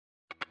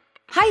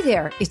Hi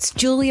there, it's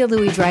Julia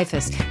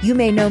Louis-Dreyfus. You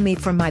may know me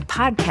from my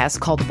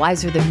podcast called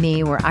Wiser Than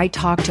Me, where I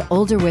talk to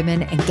older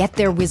women and get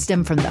their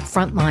wisdom from the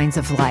front lines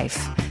of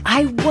life.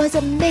 I was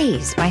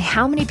amazed by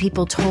how many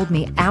people told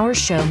me our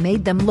show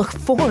made them look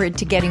forward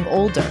to getting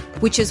older,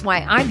 which is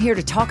why I'm here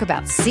to talk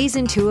about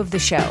season 2 of the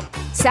show.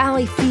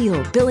 Sally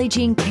Field, Billie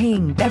Jean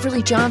King,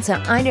 Beverly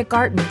Johnson, Ina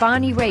Garten,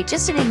 Bonnie Raitt,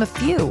 just to name a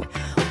few.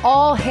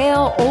 All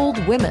hail old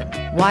women.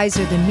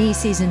 Wiser Than Me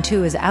season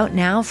 2 is out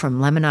now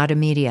from Lemonada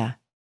Media.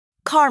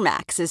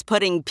 CarMax is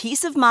putting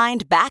peace of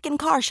mind back in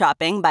car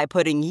shopping by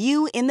putting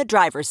you in the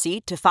driver's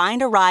seat to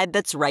find a ride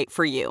that's right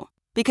for you.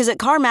 Because at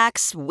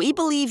CarMax, we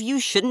believe you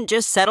shouldn't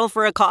just settle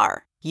for a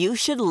car. You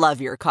should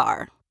love your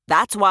car.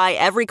 That's why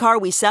every car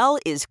we sell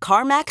is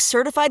CarMax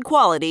certified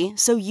quality,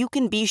 so you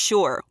can be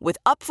sure with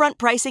upfront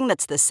pricing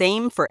that's the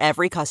same for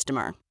every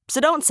customer. So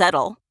don't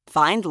settle.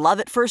 Find love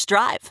at first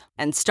drive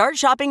and start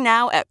shopping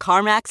now at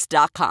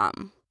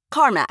CarMax.com.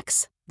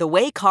 CarMax, the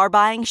way car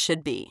buying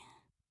should be.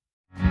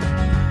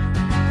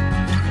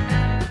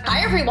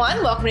 Hi,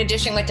 everyone. Welcome to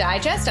Dishing with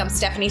Digest. I'm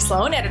Stephanie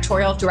Sloan,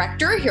 editorial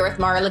director, here with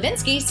Mara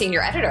Levinsky,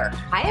 senior editor.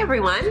 Hi,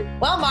 everyone.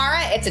 Well,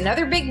 Mara, it's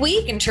another big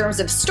week in terms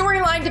of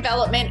storyline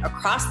development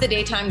across the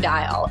daytime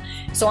dial.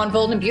 So on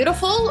Bold and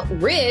Beautiful,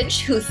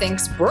 Ridge, who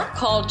thinks Brooke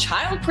called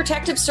Child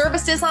Protective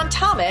Services on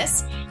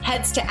Thomas,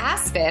 heads to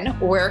Aspen,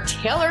 where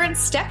Taylor and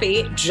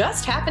Steffi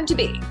just happen to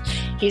be.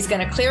 He's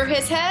going to clear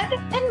his head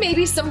and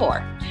maybe some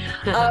more.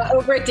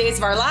 Over at Days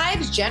of Our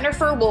Lives,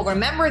 Jennifer will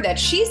remember that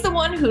she's the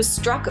one who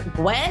struck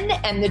Gwen,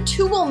 and the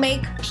two will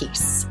make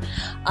peace.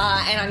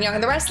 And on Young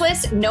and the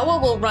Restless, Noah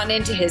will run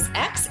into his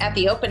ex at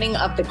the opening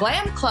of the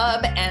Glam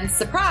Club, and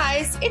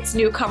surprise, it's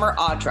newcomer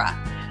Audra.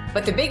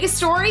 But the biggest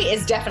story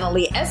is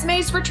definitely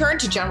Esme's return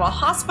to General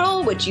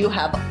Hospital, which you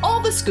have all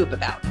the scoop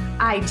about.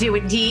 I do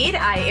indeed.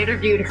 I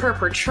interviewed her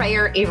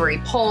portrayer, Avery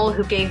Pohl,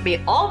 who gave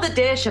me all the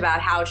dish about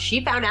how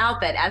she found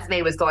out that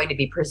Esme was going to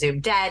be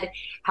presumed dead,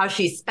 how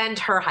she spent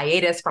her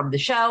hiatus from the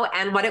show,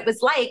 and what it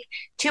was like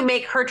to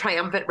make her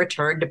triumphant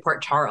return to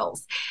Port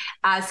Charles.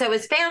 So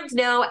as fans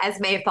know,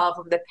 Esme fell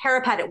from the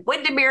parapet at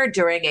Windermere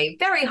during a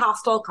very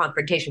hostile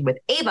confrontation with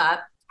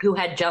Ava, who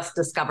had just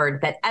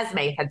discovered that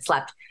Esme had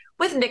slept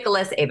with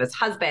Nicholas, Ava's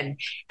husband.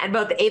 And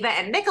both Ava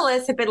and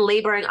Nicholas have been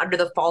laboring under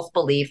the false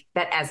belief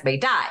that Esme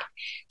died.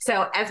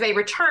 So Esme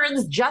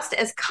returns just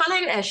as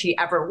cunning as she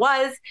ever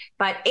was,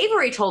 but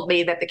Avery told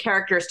me that the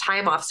character's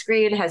time off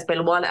screen has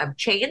been one of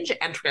change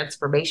and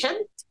transformation.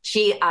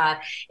 She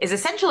is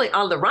essentially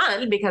on the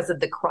run because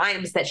of the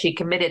crimes that she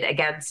committed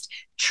against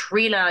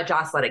Trina,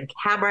 Jocelyn, and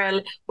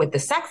Cameron with the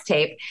sex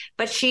tape,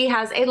 but she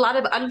has a lot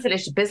of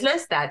unfinished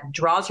business that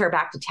draws her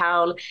back to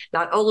town,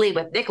 not only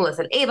with Nicholas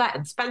and Ava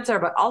and Spencer,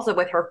 but also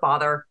with her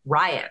father,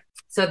 Ryan.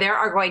 So there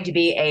are going to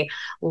be a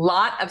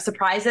lot of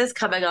surprises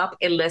coming up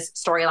in this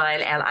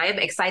storyline, and I am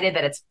excited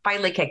that it's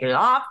finally kicking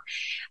off.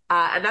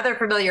 Another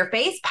familiar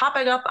face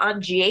popping up on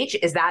GH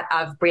is that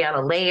of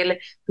Brianna Lane,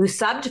 who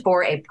subbed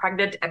for a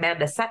pregnant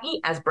Amanda Setton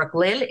as Brooke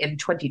Lynn in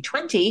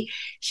 2020.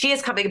 She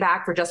is coming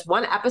back for just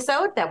one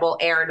episode that will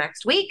air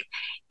next week.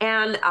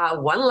 And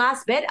one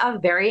last bit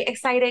of very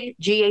exciting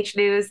GH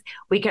news.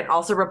 We can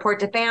also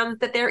report to fans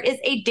that there is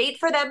a date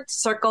for them to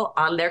circle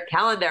on their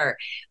calendar.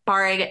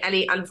 Barring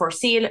any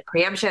unforeseen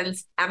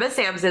preemptions, Emma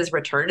Sams's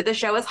return to the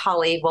show as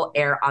Holly will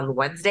air on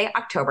Wednesday,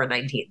 October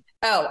 19th.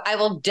 Oh, I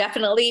will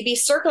definitely be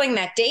circling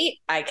that date.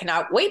 I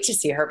cannot wait to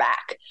see her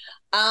back.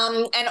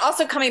 And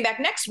also coming back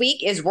next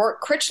week is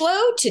Rourke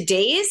Critchlow to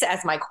Days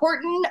as Mike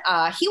Horton.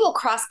 He will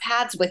cross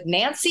paths with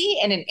Nancy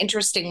in an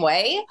interesting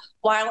way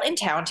while in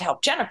town to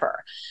help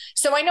Jennifer.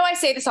 So I know I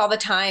say this all the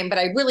time, but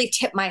I really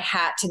tip my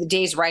hat to the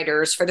Days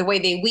writers for the way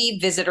they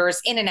weave visitors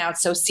in and out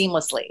so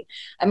seamlessly.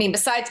 I mean,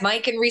 besides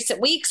Mike in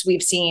recent weeks,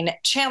 we've seen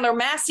Chandler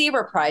Massey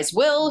reprise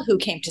Will, who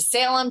came to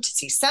Salem to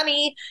see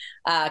Sunny.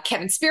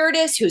 Kevin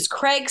Spiritus, who's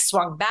Craig,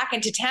 swung back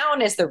into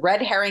town as the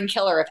red herring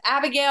killer of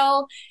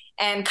Abigail.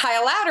 And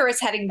Kyle Lowder is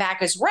heading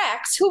back as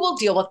Rex, who will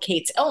deal with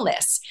Kate's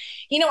illness.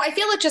 You know, I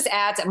feel it just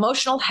adds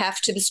emotional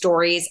heft to the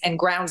stories and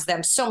grounds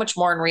them so much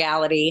more in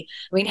reality.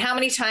 I mean, how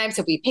many times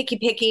have we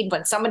picky-pickied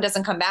when someone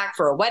doesn't come back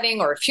for a wedding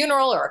or a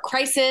funeral or a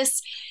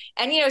crisis?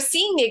 And, you know,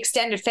 seeing the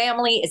extended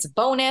family is a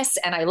bonus.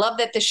 And I love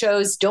that the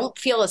shows don't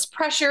feel as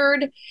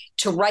pressured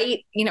to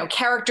write, you know,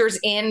 characters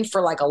in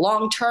for like a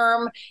long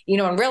term. You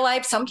know, in real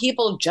life, some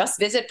people just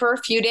visit for a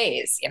few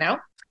days, you know?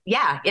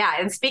 Yeah.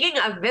 And speaking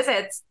of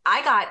visits,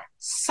 I got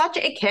such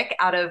a kick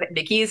out of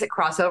Nikki's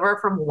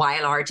crossover from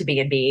Y&R to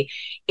B&B.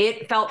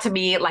 It felt to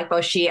me like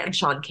both she and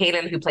Sean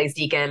Kanan, who plays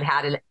Deacon,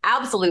 had an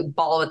absolute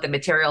ball with the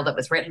material that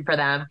was written for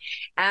them.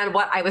 And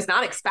what I was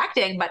not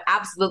expecting, but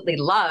absolutely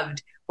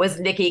loved, was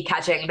Nikki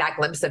catching that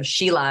glimpse of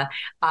Sheila,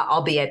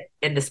 albeit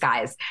in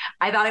disguise.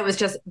 I thought it was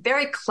just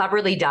very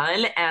cleverly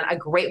done and a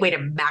great way to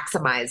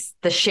maximize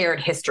the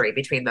shared history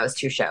between those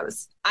two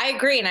shows. I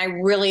agree. And I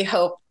really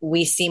hope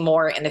we see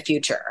more in the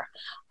future.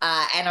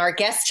 And our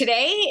guest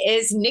today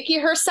is Nikki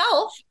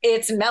herself.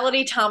 It's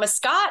Melody Thomas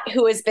Scott,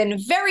 who has been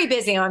very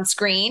busy on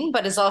screen,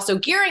 but is also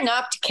gearing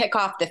up to kick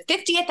off the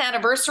 50th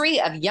anniversary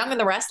of Young and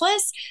the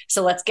Restless.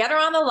 So let's get her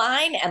on the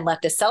line and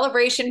let the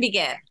celebration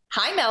begin.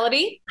 Hi,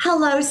 Melody.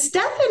 Hello,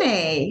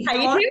 Stephanie. How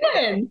you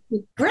doing?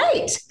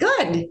 Great.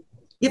 Good.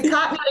 You've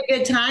caught me at a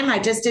good time. I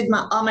just did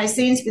all my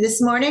scenes for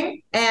this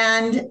morning,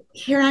 and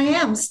here I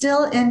am,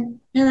 still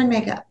in hair and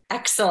makeup.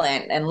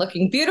 Excellent. And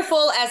looking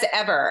beautiful as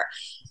ever.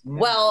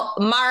 Well,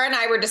 Mara and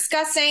I were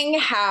discussing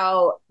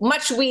how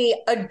much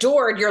we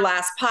adored your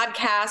last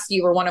podcast.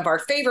 You were one of our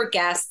favorite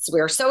guests. We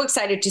are so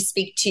excited to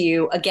speak to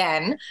you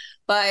again.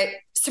 But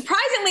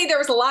surprisingly, there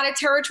was a lot of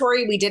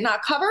territory we did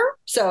not cover.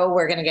 So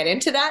we're going to get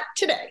into that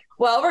today.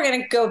 Well, we're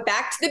going to go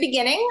back to the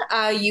beginning.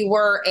 You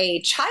were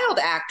a child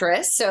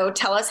actress. So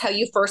tell us how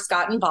you first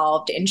got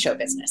involved in show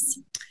business.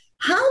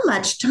 How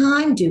much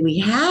time do we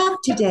have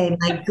today?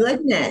 My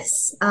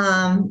goodness.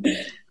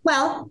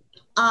 Well,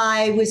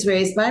 I was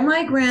raised by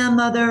my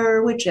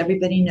grandmother, which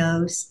everybody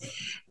knows.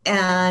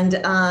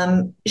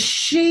 And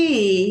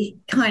she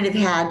kind of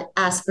had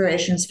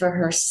aspirations for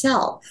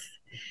herself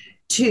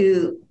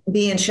to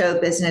be in show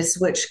business,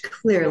 which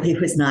clearly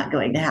was not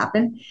going to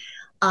happen.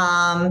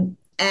 And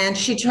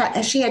she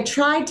had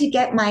tried to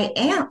get my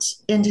aunt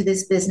into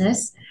this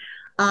business.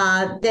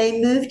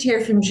 They moved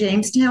here from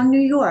Jamestown, New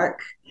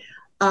York,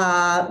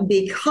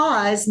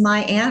 because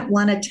my aunt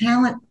won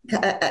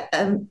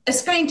a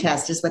screen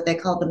test is what they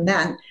called them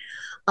then.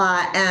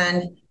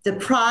 And the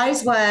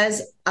prize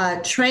was a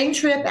train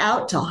trip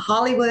out to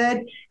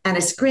Hollywood and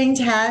a screen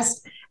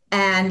test,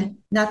 and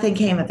nothing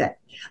came of it.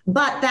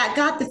 But that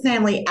got the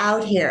family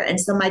out here. And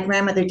so my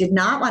grandmother did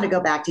not want to go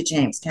back to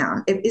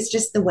Jamestown. It's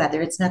just the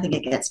weather. It's nothing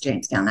against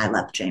Jamestown. I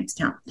love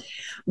Jamestown.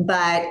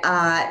 But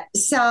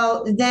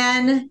so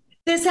then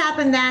this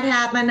happened, that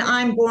happened.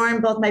 I'm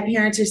born. Both my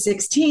parents are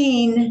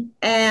 16.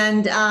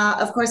 And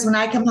of course, when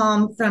I come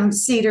home from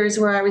Cedars,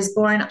 where I was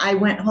born, I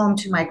went home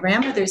to my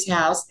grandmother's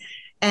house.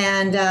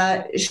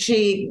 And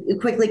she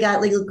quickly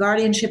got legal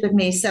guardianship of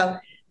me. So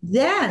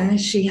then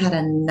she had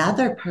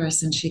another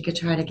person she could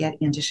try to get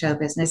into show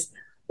business,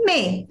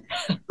 me.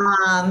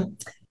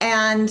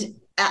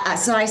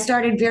 So I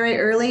started very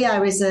early. I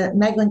was a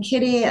Meglin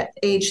Kitty at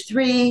age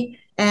 3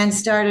 and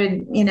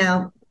started,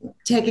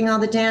 taking all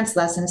the dance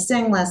lessons,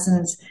 sing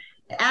lessons,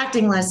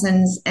 acting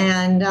lessons.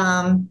 And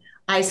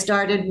I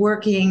started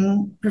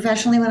working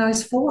professionally when I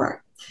was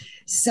 4.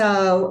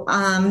 So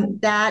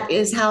that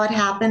is how it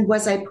happened.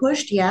 Was I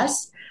pushed?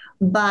 Yes.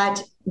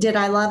 But did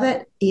I love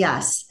it?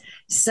 Yes.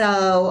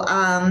 So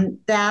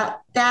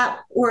that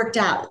worked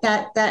out.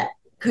 That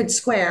could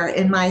square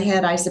in my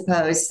head, I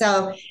suppose.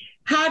 So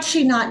had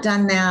she not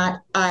done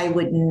that, I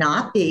would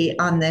not be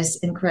on this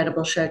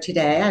incredible show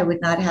today. I would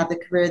not have the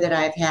career that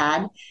I've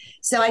had.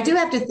 So I do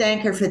have to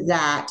thank her for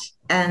that.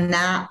 And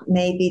that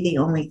may be the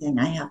only thing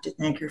I have to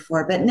thank her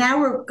for. But now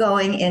we're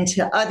going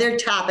into other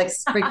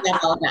topics.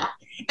 Forget all that.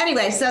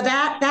 Anyway, so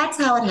that's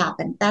how it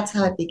happened. That's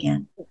how it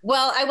began.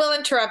 Well, I will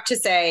interrupt to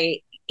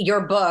say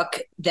your book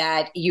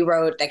that you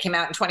wrote that came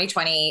out in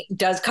 2020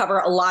 does cover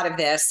a lot of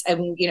this,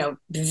 and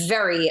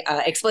very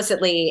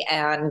explicitly,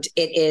 and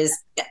it is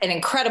an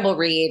incredible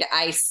read.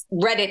 I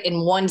read it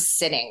in one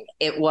sitting.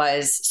 It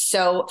was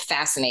so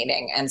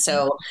fascinating. And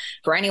so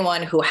for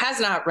anyone who has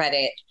not read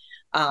it,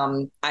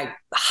 I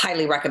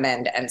highly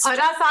recommend. And put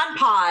us on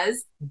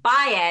pause,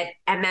 buy it,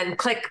 and then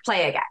click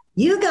play again.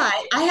 You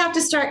guys, I have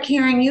to start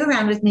carrying you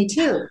around with me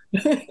too.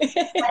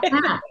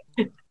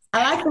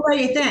 I like the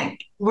way you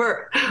think.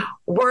 We're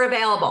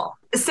available.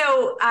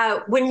 So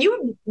when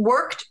you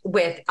worked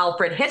with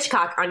Alfred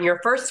Hitchcock on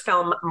your first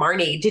film,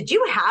 Marnie, did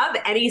you have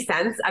any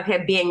sense of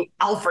him being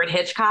Alfred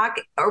Hitchcock,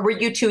 or were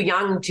you too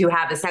young to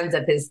have a sense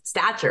of his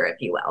stature, if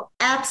you will?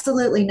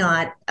 Absolutely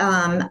not.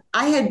 I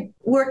had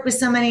worked with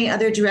so many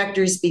other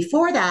directors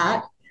before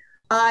that.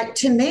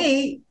 To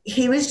me,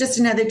 he was just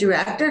another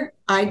director.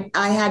 I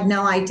had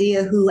no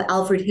idea who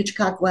Alfred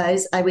Hitchcock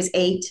was. I was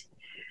 8.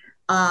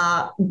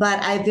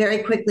 But I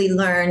very quickly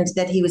learned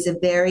that he was a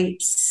very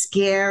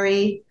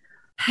scary,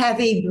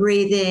 heavy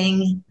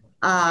breathing,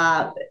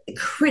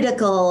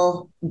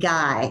 critical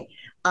guy.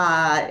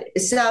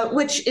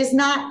 Which is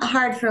not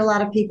hard for a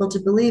lot of people to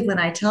believe when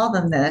I tell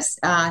them this.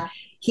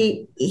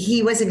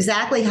 He was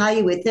exactly how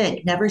you would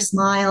think. Never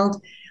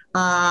smiled,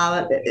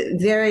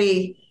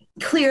 very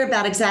clear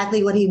about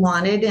exactly what he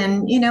wanted.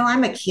 And,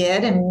 I'm a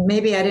kid and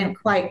maybe I didn't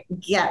quite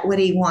get what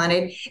he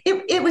wanted.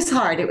 It was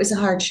hard. It was a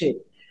hard shoot.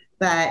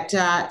 But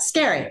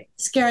scary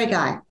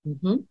guy.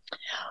 Mm-hmm.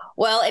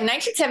 Well, in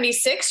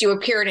 1976, you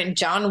appeared in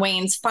John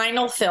Wayne's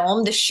final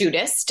film, The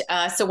Shootist.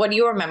 So what do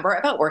you remember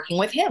about working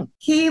with him?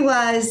 He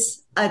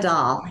was a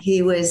doll.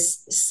 He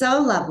was so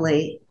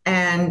lovely.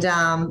 And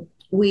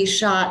we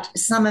shot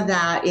some of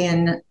that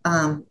in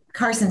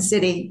Carson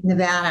City,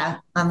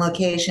 Nevada on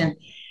location.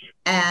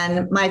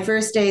 And my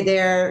first day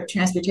there,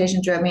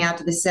 transportation drove me out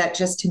to the set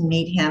just to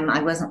meet him.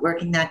 I wasn't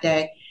working that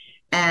day.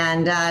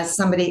 And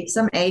some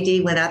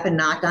AD went up and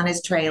knocked on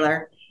his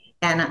trailer.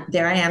 And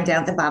there I am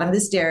down at the bottom of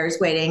the stairs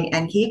waiting.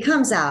 And he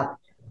comes out,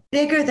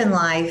 bigger than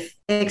life,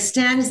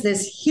 extends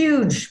this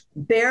huge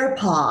bear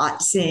paw,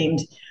 it seemed,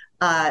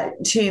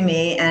 to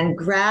me, and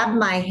grabbed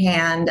my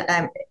hand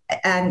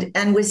and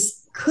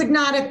could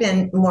not have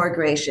been more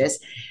gracious.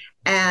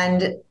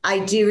 And I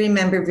do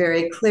remember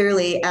very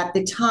clearly at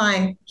the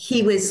time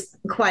he was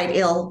quite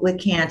ill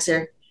with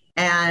cancer,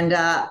 and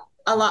a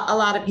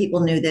lot of people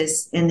knew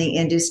this in the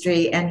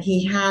industry. And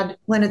he had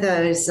one of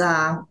those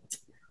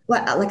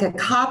like a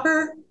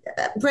copper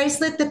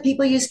bracelet that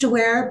people used to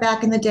wear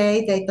back in the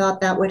day. They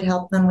thought that would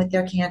help them with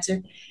their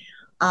cancer.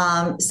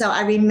 So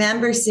I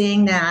remember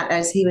seeing that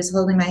as he was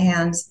holding my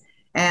hands.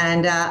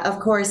 And of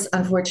course,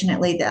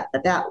 unfortunately,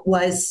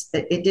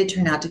 it did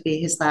turn out to be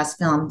his last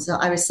film. So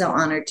I was so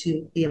honored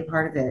to be a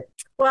part of it.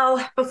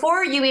 Well,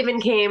 before you even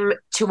came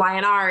to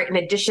Y&R, in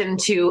addition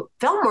to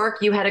film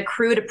work, you had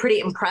accrued a pretty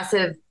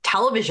impressive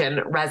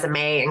television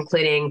resume,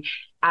 including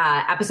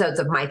episodes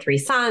of My Three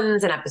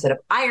Sons, an episode of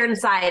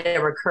Ironside, a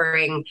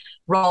recurring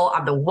role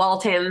on The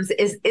Waltons.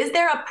 Is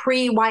there a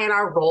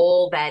pre-Y&R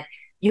role that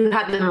you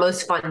had the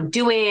most fun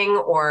doing,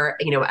 or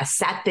a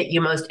set that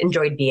you most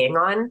enjoyed being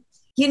on?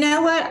 You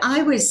know what?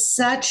 I was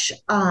such,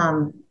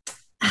 how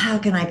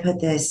can I put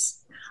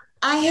this?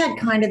 I had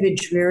kind of a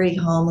dreary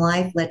home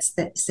life, let's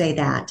say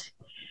that.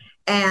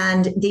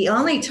 And the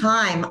only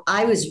time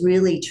I was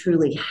really,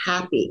 truly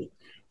happy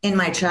in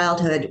my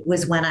childhood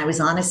was when I was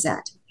on a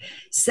set.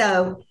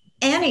 So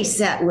any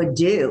set would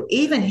do,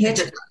 even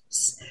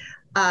Hitchcock's,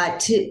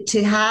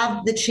 to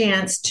have the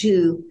chance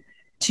to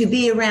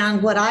be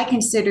around what I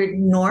considered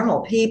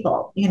normal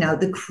people.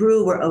 The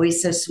crew were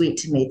always so sweet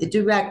to me, the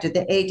director,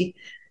 the AD.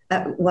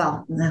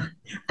 No,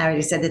 I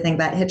already said the thing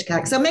about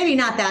Hitchcock, so maybe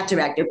not that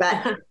director,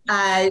 but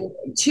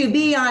to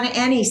be on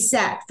any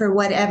set for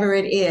whatever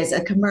it is,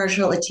 a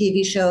commercial, a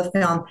TV show, a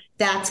film,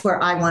 that's where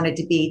I wanted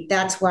to be.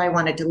 That's where I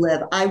wanted to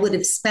live. I would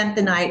have spent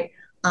the night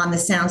on the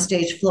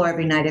soundstage floor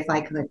every night if I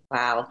could.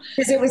 Wow.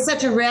 Because it was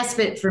such a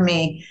respite for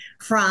me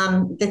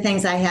from the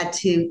things I had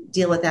to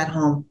deal with at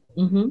home.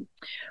 Mm-hmm.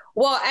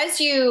 Well, as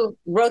you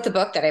wrote the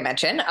book that I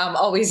mentioned,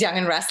 Always Young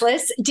and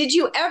Restless, did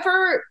you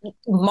ever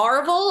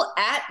marvel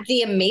at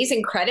the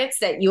amazing credits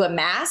that you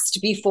amassed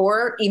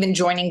before even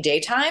joining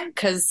Daytime?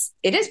 Because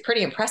it is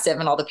pretty impressive,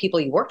 and all the people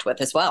you worked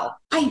with as well.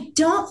 I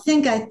don't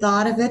think I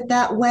thought of it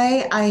that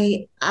way.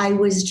 I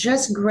was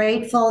just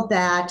grateful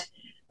that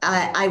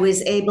I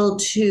was able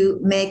to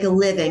make a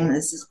living.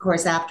 This is, of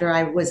course, after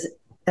I was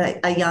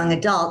a young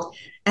adult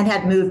and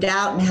had moved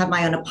out and had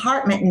my own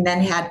apartment, and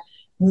then had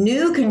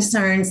new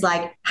concerns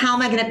like, how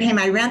am I going to pay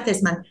my rent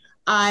this month?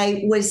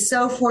 I was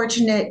so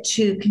fortunate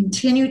to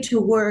continue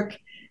to work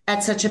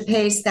at such a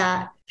pace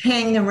that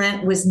paying the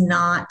rent was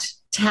not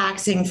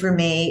taxing for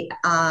me.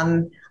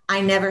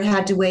 I never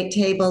had to wait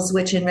tables,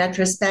 which in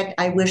retrospect,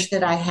 I wish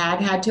that I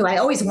had to. I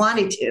always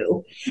wanted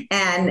to,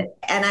 and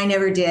I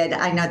never did.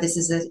 I know this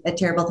is a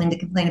terrible thing to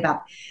complain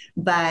about,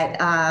 but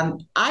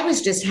I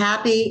was just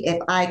happy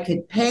if I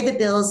could pay the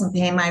bills and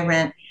pay my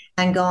rent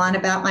and go on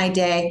about my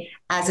day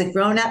as a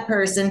grown-up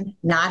person,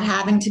 not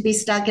having to be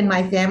stuck in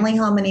my family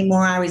home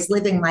anymore. I was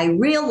living my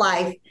real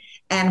life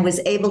and was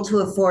able to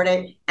afford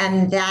it.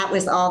 And that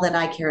was all that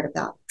I cared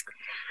about.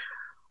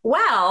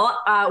 Well,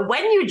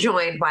 when you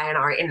joined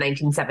Y&R in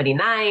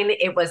 1979,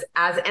 it was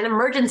as an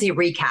emergency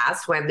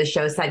recast when the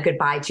show said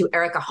goodbye to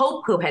Erica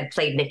Hope, who had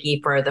played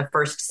Nikki for the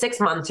first 6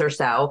 months or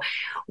so.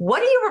 What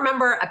do you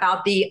remember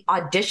about the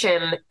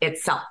audition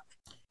itself?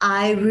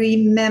 I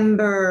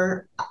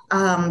remember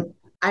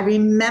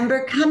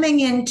coming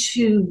in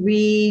to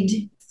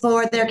read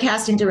for their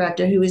casting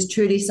director, who was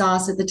Trudy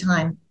Sauce at the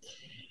time.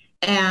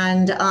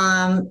 And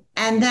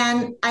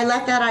then I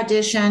left that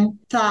audition,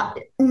 thought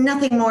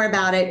nothing more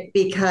about it,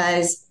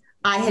 because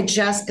I had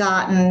just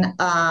gotten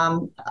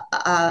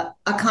a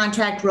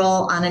contract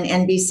role on an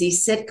NBC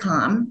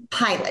sitcom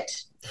pilot.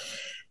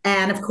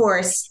 And of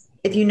course,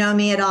 if you know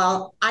me at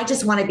all, I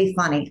just want to be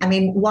funny. I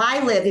mean,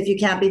 why live if you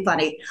can't be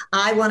funny?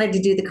 I wanted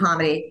to do the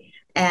comedy.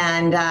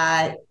 And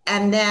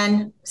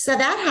then, so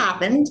that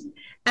happened.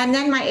 And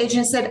then my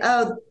agent said,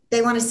 oh,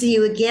 they want to see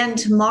you again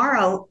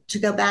tomorrow to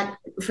go back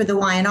for the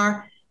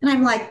Y&R. And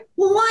I'm like,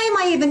 well, why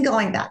am I even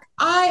going back?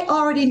 I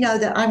already know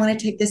that I want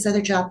to take this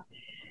other job.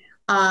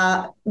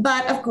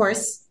 But of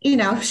course,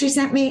 she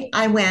sent me,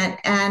 I went.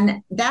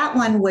 And that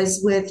one was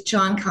with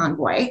John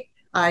Conboy,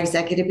 our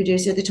executive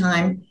producer at the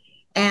time.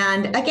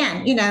 And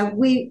again,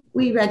 we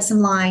read some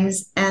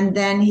lines, and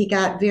then he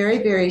got very,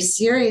 very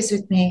serious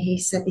with me. He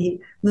said, he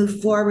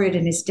moved forward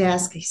in his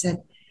desk. He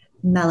said,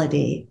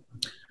 Melody,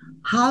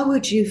 how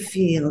would you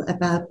feel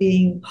about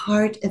being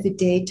part of a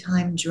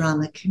daytime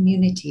drama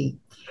community?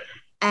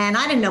 And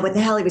I didn't know what the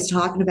hell he was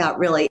talking about,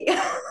 really.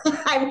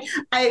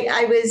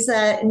 I was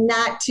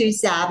not too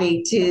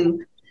savvy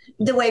to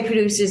the way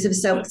producers of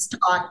soaps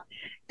talk.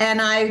 And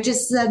I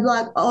just said,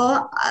 like,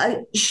 oh,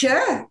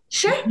 sure,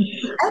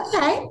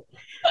 okay.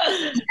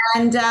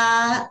 And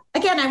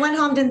again, I went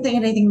home, didn't think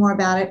anything more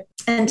about it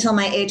until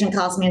my agent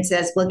calls me and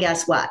says, well,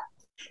 guess what?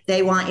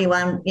 They want you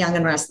on Young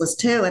and Restless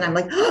too. And I'm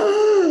like,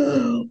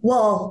 oh,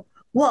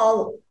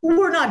 well,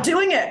 we're not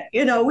doing it.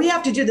 We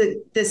have to do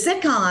the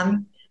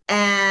sitcom.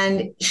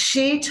 And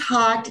she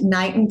talked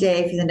night and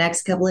day for the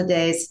next couple of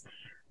days,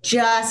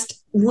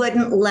 just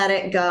wouldn't let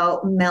it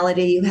go.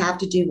 Melody, you have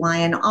to do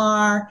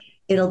Y&R.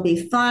 It'll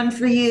be fun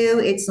for you.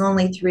 It's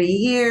only 3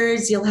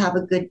 years. You'll have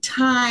a good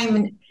time.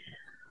 And,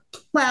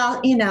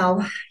 well, you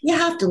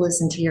have to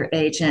listen to your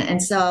agent.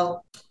 And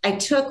so I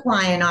took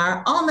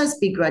Y&R almost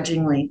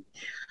begrudgingly.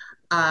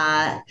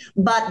 But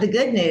the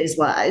good news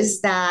was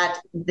that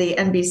the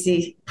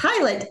NBC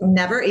pilot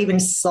never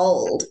even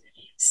sold.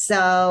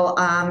 So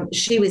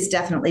she was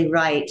definitely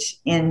right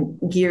in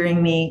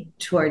gearing me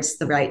towards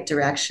the right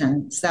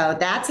direction. So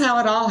that's how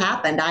it all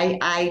happened.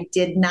 I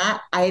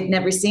had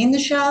never seen the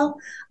show.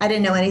 I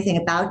didn't know anything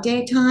about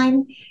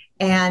daytime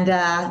and,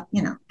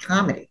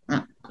 comedy.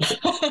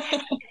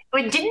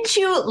 But didn't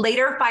you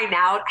later find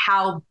out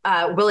how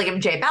William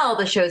J. Bell,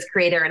 the show's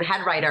creator and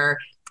head writer,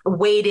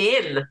 weighed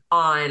in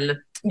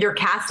on your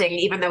casting,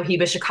 even though he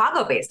was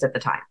Chicago-based at the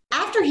time?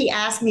 After he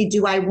asked me,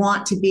 do I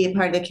want to be a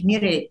part of the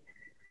community,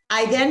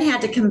 I then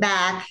had to come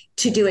back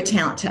to do a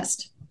talent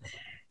test.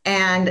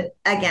 And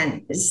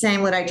again,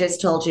 same what I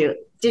just told you,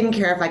 didn't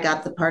care if I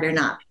got the part or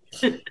not.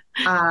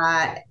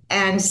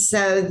 And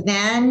so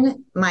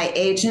then my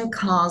agent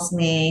calls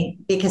me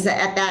because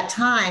at that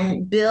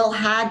time, Bill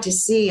had to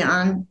see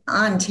on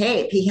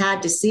tape, he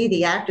had to see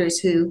the actors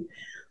who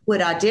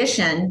would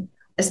audition,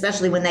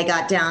 especially when they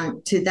got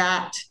down to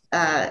that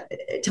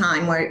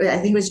time where I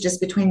think it was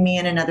just between me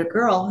and another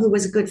girl who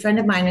was a good friend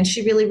of mine. And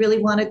she really, really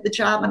wanted the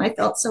job. And I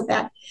felt so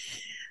bad.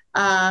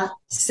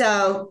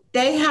 So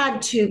they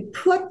had to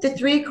put the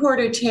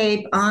 3/4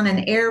 tape on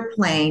an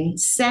airplane,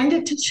 send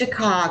it to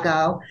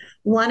Chicago.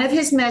 One of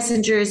his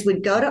messengers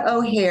would go to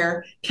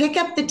O'Hare, pick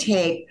up the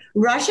tape,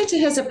 rush it to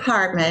his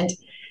apartment,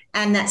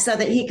 and that so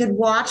that he could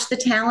watch the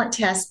talent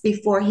test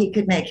before he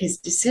could make his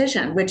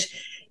decision, which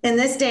in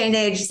this day and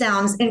age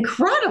sounds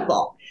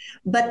incredible,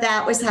 but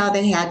that was how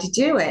they had to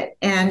do it.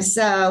 And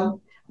so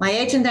my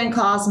agent then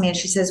calls me and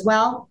she says,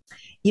 well,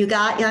 you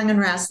got Young and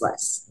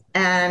Restless.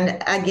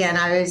 And again,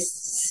 I was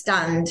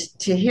stunned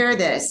to hear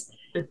this.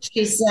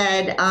 She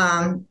said,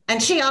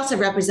 and she also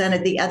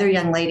represented the other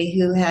young lady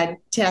who had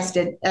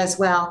tested as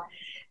well.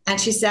 And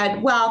she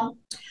said, well,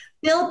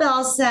 Bill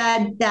Bell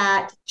said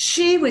that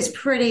she was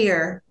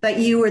prettier, but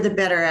you were the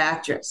better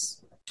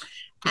actress.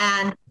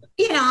 And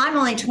I'm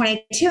only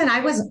 22 and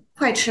I wasn't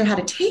quite sure how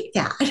to take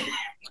that.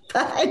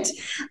 But,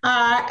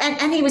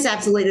 and he was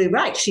absolutely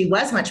right. She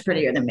was much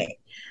prettier than me.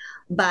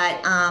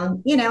 But,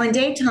 in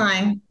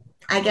daytime,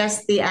 I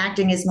guess the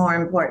acting is more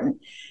important.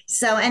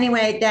 So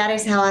anyway, that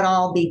is how it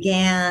all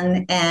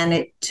began. And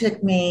it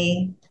took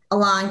me a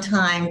long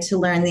time to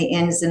learn the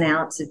ins and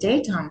outs of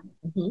daytime.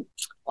 Mm-hmm.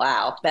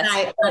 Wow. But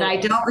I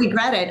don't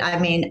regret it. I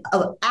mean,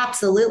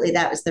 absolutely,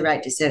 that was the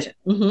right decision.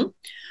 Mm-hmm.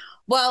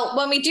 Well,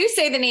 when we do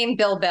say the name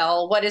Bill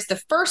Bell, what is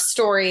the first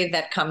story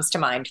that comes to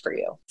mind for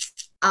you?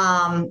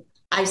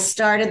 I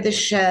started the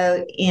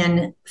show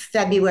in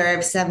February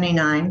of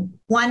 79.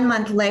 1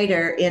 month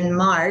later in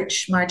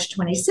March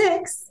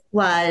 26th,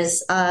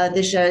 was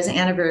the show's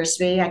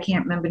anniversary. I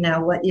can't remember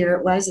now what year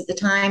it was at the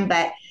time,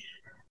 but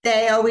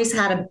they always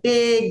had a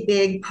big,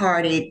 big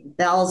party.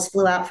 Bells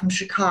flew out from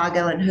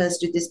Chicago and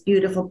hosted this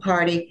beautiful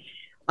party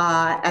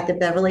at the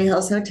Beverly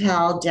Hills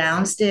Hotel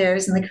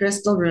downstairs in the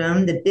Crystal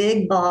Room, the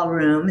big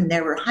ballroom, and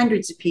there were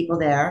hundreds of people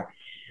there.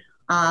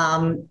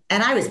 And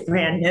I was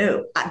brand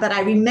new, but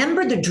I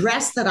remember the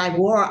dress that I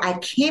wore. I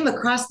came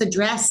across the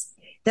dress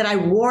that I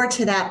wore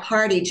to that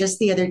party just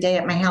the other day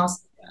at my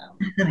house.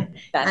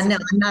 I'm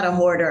not a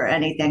hoarder or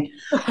anything.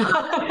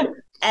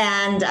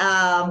 And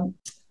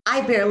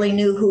I barely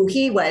knew who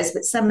he was,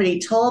 but somebody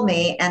told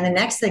me. And the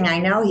next thing I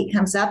know, he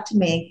comes up to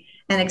me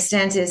and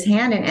extends his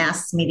hand and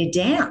asks me to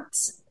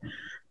dance.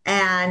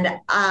 And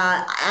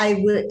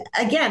I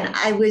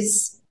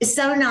was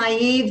so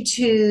naive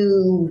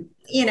to,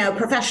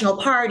 professional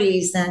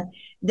parties and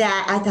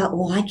that I thought,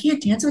 well, I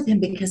can't dance with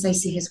him because I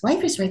see his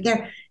wife is right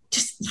there.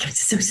 Just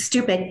so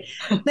stupid.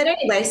 But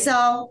anyway,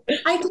 so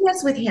I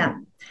danced with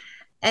him.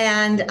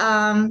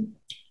 And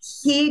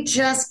he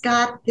just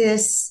got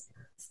this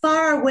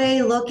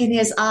faraway look in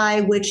his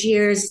eye, which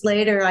years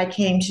later I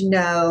came to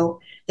know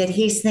that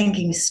he's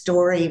thinking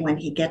story when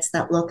he gets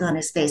that look on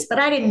his face. But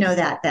I didn't know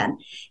that then.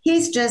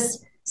 He's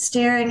just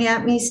staring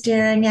at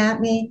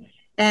me.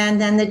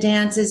 And then the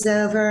dance is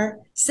over.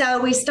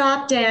 So we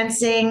stop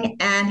dancing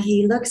and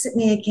he looks at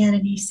me again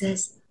and he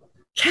says,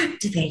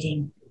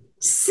 captivating,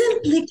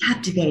 simply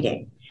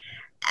captivating.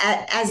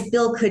 As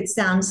Bill could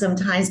sound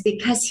sometimes,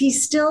 because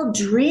he's still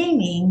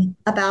dreaming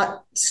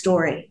about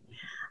story.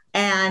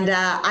 And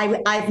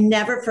I've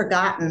never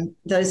forgotten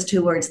those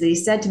 2 words that he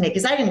said to me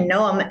because I didn't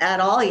know him at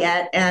all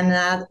yet. And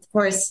of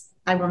course,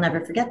 I will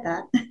never forget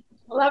that.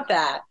 Love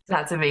that.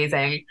 That's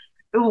amazing.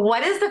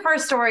 What is the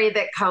first story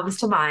that comes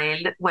to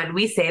mind when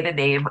we say the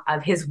name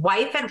of his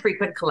wife and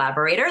frequent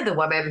collaborator, the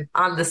woman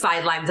on the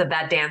sidelines of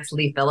that dance,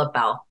 Lee Phillip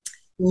Bell?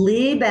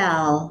 Lee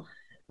Bell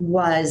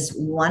was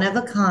one of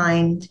a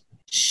kind.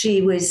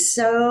 She was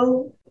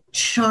so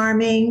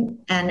charming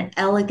and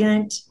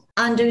elegant,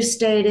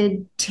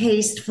 understated,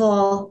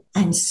 tasteful,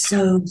 and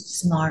so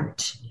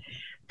smart.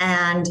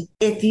 And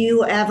if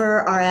you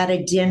ever are at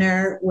a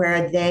dinner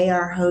where they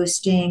are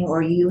hosting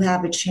or you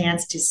have a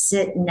chance to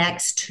sit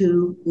next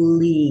to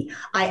Lee,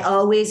 I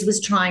always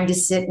was trying to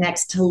sit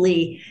next to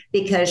Lee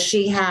because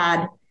she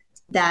had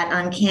that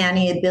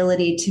uncanny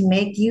ability to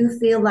make you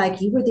feel like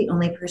you were the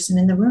only person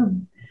in the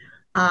room.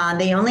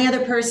 The only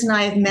other person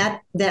I have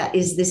met that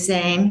is the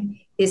same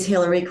is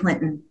Hillary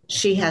Clinton.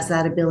 She has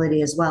that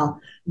ability as well.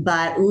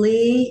 But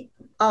Lee,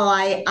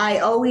 I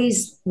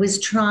always was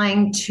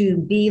trying to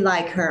be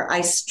like her.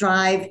 I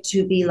strive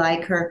to be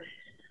like her.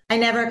 I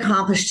never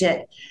accomplished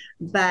it,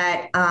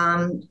 but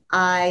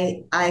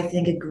I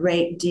think a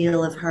great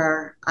deal of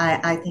her.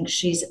 I think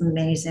she's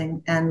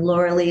amazing. And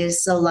Laura Lee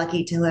is so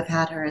lucky to have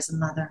had her as a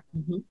mother.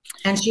 Mm-hmm.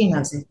 And she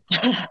knows it.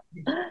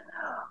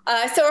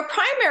 So a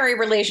primary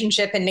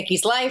relationship in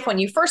Nikki's life when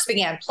you first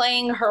began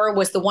playing her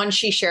was the one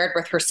she shared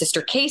with her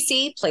sister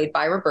Casey, played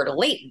by Roberta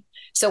Layton.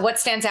 So what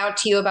stands out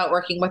to you about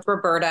working with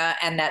Roberta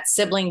and that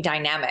sibling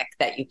dynamic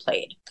that you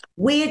played?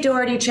 We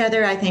adored each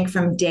other, I think,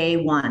 from day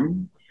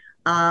one.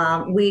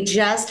 We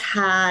just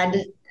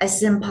had a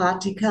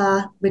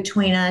simpatica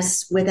between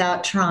us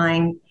without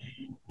trying.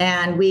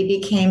 And we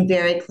became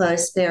very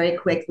close very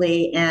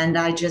quickly. And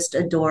I just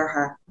adore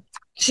her.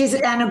 She's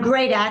a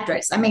great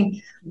actress. I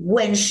mean,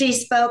 when she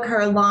spoke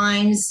her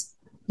lines,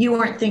 you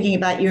weren't thinking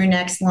about your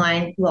next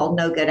line. Well,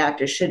 no good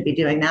actor should be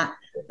doing that.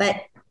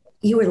 But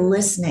you were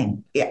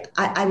listening.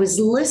 I was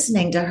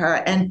listening to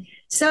her and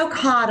so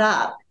caught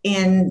up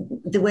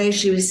in the way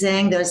she was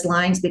saying those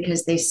lines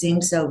because they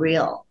seemed so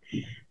real.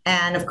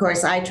 And of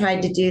course, I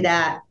tried to do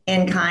that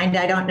in kind.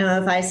 I don't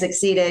know if I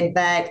succeeded,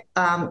 but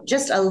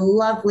just a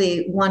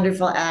lovely,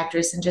 wonderful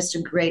actress and just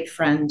a great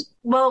friend.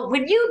 Well,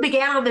 when you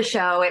began on the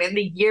show and in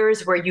the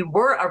years where you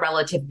were a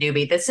relative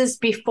newbie, this is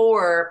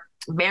before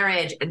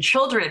marriage and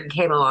children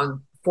came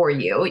along for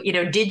you. You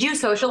know, did you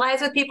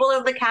socialize with people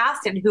in the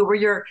cast and who were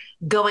your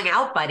going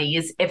out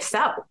buddies, if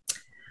so?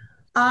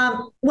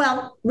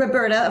 Well,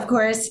 Roberta, of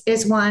course,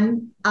 is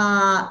one.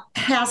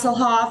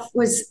 Hasselhoff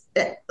was,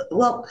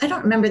 well, I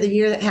don't remember the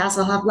year that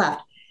Hasselhoff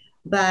left,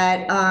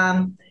 but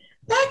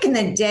back in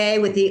the day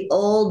with the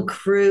old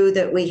crew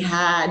that we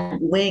had,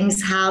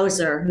 Wings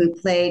Hauser, who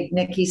played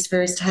Nikki's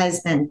first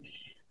husband,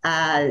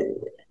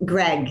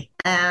 Greg.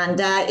 And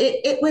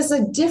it was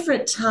a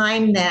different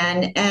time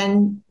then,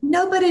 and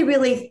nobody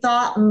really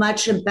thought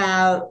much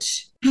about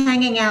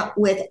hanging out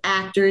with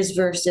actors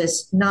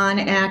versus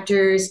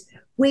non-actors.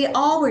 We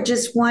all were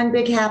just one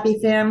big happy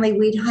family.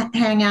 We'd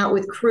hang out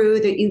with crew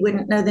that you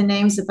wouldn't know the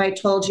names if I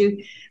told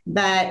you,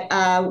 but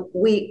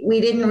we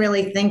didn't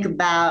really think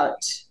about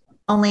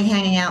only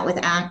hanging out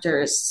with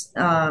actors.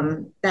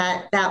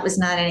 That was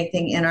not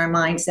anything in our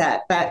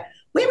mindset, but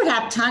we would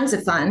have tons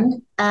of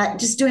fun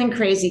just doing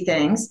crazy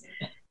things.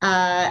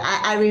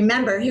 I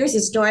remember, here's a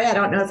story. I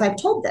don't know if I've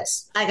told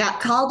this. I got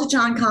called to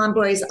John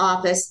Conboy's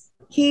office.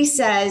 He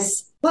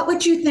says, "What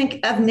would you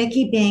think of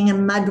Nikki being a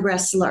mud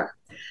wrestler?"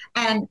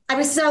 And I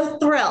was so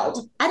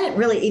thrilled. I didn't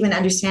really even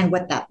understand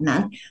what that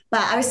meant,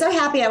 but I was so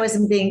happy I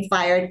wasn't being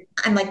fired.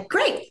 I'm like,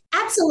 great,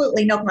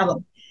 absolutely, no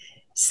problem.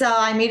 So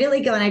I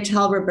immediately go and I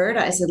tell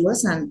Roberta, I said,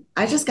 listen,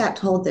 I just got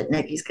told that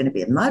Nikki's going to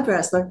be a mud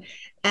wrestler.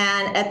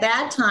 And at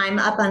that time,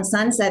 up on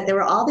Sunset, there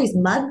were all these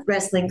mud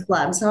wrestling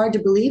clubs. Hard to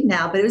believe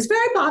now, but it was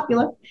very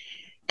popular.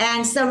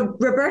 And so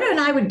Roberta and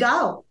I would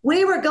go.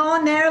 We were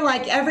going there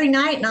like every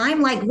night, and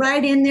I'm like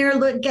right in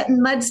there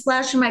getting mud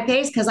splash in my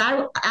face because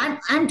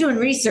I'm doing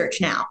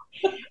research now.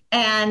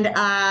 And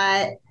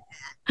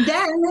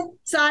then,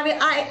 so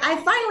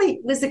I finally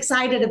was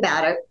excited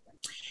about it.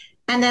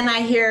 And then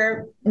I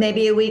hear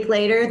maybe a week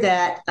later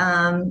that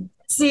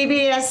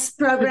CBS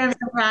Programs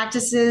and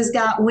Practices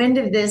got wind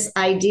of this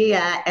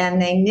idea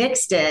and they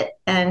nixed it.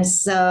 And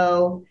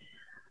so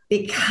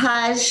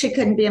because she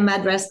couldn't be a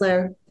mud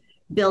wrestler,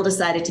 Bill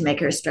decided to make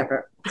her a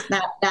stripper.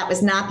 That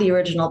was not the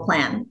original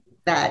plan.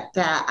 But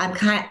I'm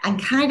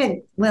kind of,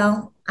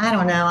 well, I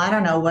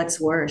don't know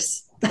what's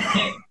worse.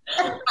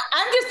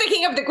 I'm just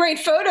thinking of the great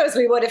photos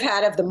we would have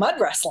had of the mud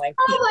wrestling.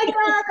 Oh my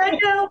God, I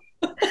know.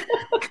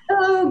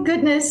 Oh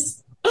goodness.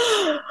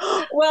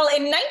 Well,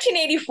 in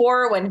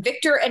 1984, when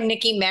Victor and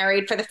Nikki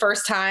married for the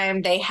first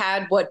time, they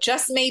had what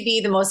just may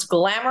be the most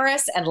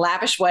glamorous and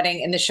lavish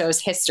wedding in the show's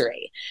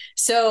history.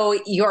 So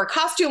your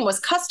costume was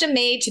custom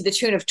made to the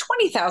tune of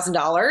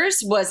 $20,000,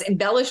 was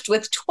embellished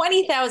with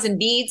 20,000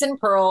 beads and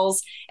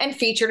pearls, and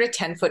featured a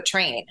 10-foot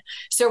train.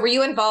 So were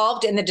you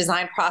involved in the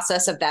design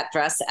process of that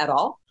dress at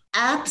all?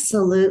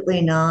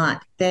 Absolutely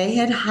not. They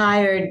had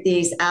hired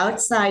these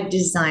outside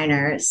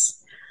designers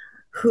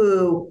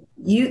who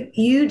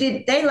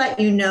they let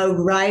you know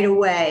right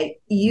away,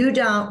 you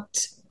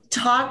don't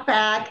talk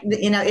back.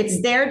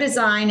 It's their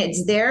design,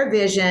 it's their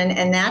vision,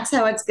 and that's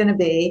how it's going to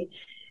be.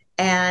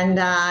 And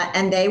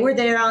they were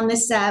there on the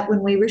set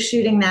when we were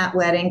shooting that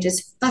wedding,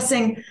 just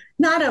fussing,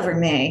 not over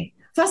me,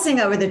 fussing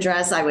over the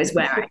dress I was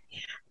wearing.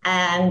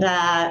 And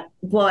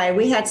boy,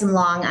 we had some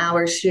long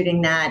hours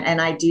shooting that.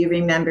 And I do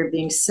remember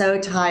being so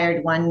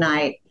tired one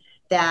night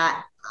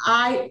that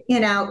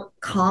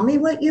call me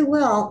what you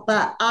will,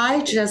 but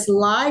I just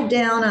lied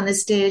down on the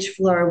stage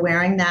floor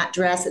wearing that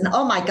dress. And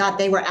oh my God,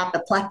 they were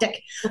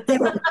apoplectic. They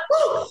were,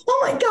 oh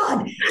my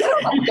God,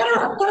 get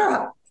her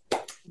up.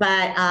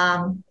 But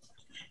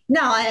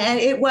no, and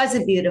it was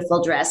a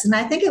beautiful dress. And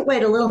I think it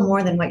weighed a little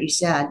more than what you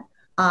said.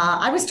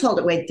 I was told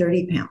it weighed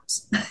 30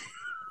 pounds.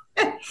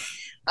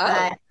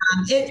 But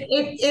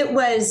it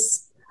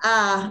was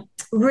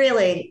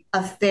really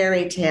a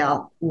fairy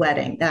tale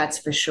wedding, that's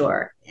for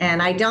sure.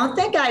 And I don't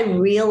think I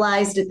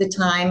realized at the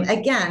time,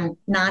 again,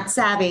 not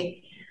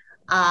savvy,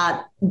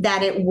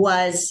 that it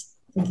was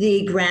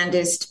the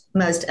grandest,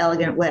 most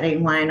elegant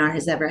wedding Y&R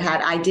has ever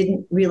had. I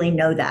didn't really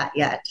know that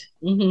yet.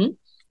 Mm-hmm.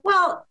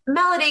 Well,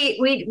 Melody,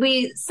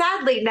 we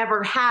sadly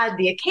never had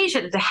the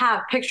occasion to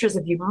have pictures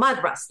of you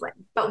mud wrestling,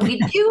 but we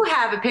do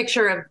have a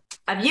picture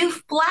of you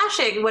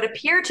flashing what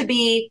appear to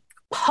be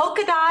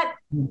polka dot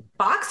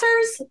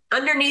boxers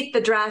underneath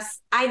the dress.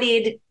 I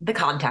need the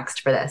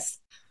context for this.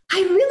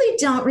 I really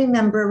don't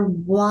remember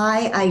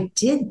why I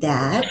did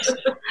that,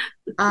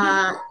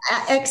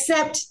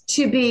 except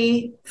to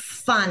be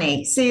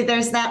funny. See,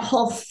 there's that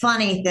whole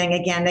funny thing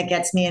again that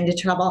gets me into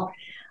trouble.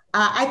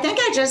 I think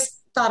I just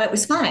thought it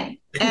was funny.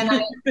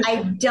 And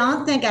I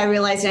don't think I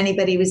realized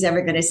anybody was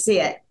ever going to see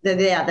it.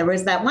 Yeah, there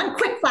was that one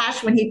quick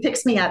flash when he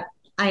picks me up.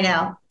 I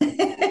know.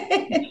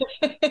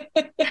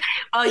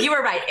 Oh, you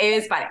were right. It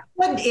is funny.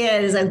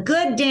 It is a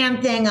good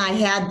damn thing I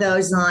had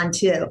those on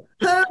too.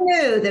 Who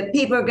knew that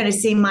people are going to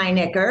see my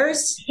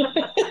knickers?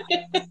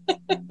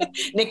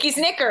 Nikki's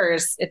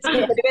Knickers. It's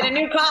going to be a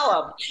new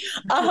column.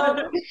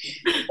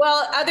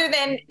 Well, other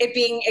than it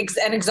being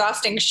an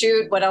exhausting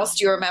shoot, what else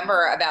do you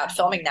remember about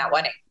filming that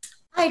wedding?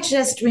 I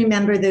just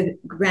remember the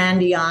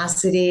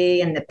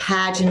grandiosity and the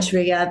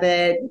pageantry of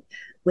it.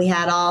 We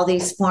had all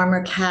these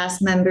former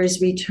cast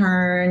members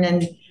return,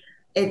 and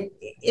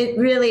it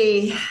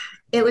really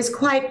was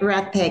quite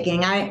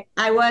breathtaking. I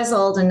was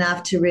old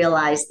enough to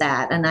realize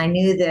that, and I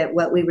knew that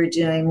what we were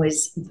doing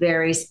was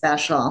very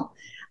special.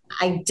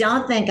 I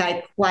don't think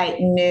I quite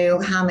knew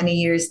how many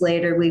years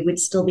later we would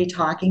still be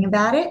talking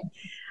about it,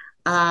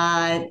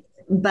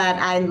 but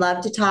I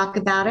love to talk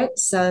about it,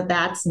 so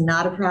that's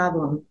not a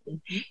problem.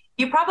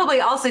 You probably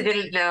also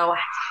didn't know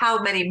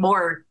how many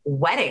more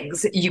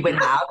weddings you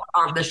would have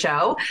on the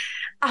show.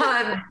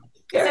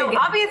 So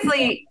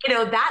obviously,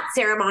 that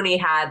ceremony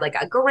had like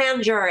a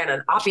grandeur and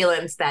an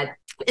opulence that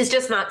is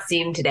just not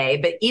seen today.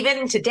 But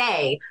even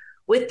today,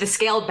 with the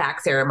scaled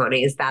back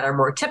ceremonies that are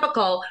more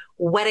typical,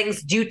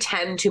 weddings do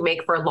tend to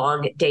make for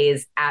long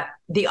days at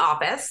the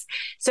office.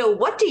 So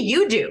what do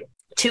you do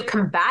to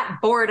combat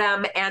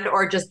boredom and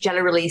or just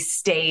generally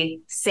stay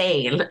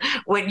sane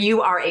when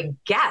you are a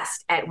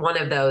guest at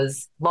one of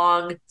those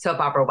long soap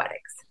opera weddings?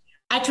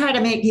 I try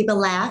to make people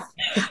laugh.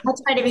 I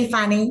try to be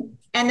funny.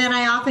 And then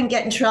I often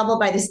get in trouble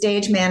by the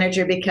stage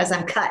manager because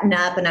I'm cutting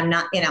up and I'm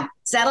not,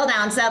 settle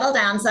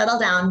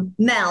down,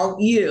 Mel,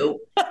 you.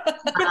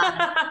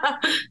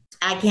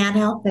 I can't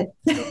help it.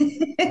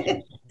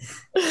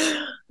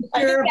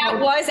 I think that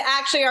was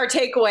actually our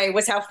takeaway,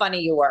 was how funny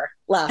you were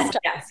last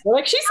time. Yes. We're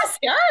like, she's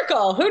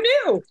hysterical. Who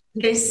knew?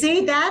 You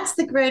see, that's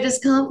the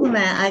greatest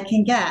compliment I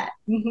can get.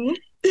 Mm-hmm.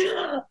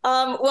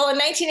 Well, in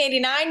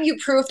 1989, you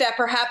proved that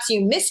perhaps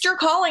you missed your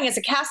calling as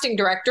a casting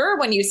director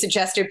when you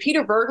suggested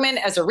Peter Bergman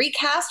as a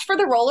recast for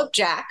the role of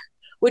Jack,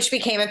 which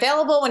became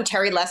available when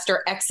Terry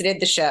Lester exited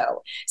the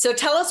show. So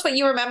tell us what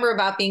you remember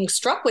about being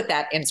struck with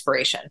that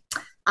inspiration.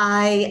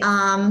 I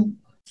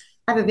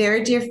have a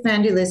very dear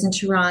friend who lives in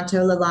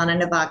Toronto, Lilana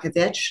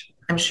Novakovic.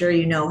 I'm sure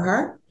you know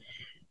her.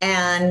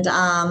 And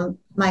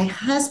my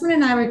husband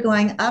and I were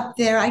going up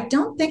there. I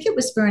don't think it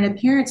was for an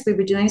appearance. We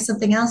were doing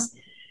something else.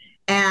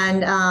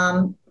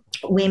 And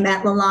we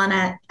met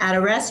Lilana at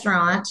a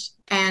restaurant,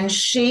 and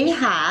she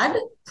had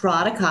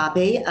brought a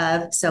copy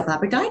of Soap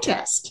Opera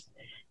Digest.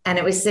 And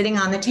it was sitting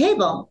on the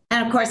table.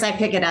 And of course, I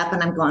pick it up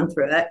and I'm going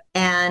through it.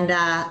 And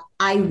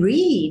I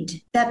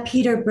read that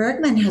Peter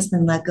Bergman has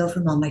been let go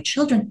from All My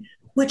Children,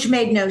 which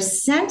made no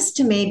sense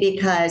to me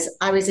because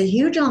I was a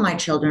huge All My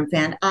Children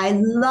fan. I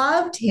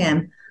loved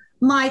him.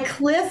 My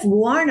Cliff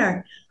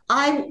Warner.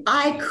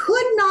 I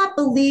could not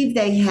believe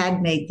they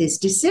had made this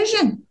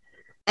decision.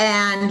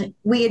 And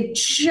we had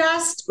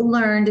just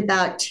learned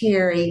about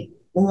Terry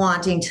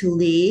wanting to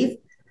leave.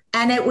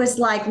 And it was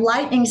like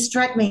lightning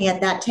struck me at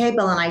that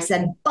table. And I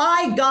said,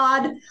 by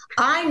God,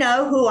 I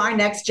know who our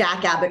next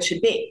Jack Abbott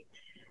should be.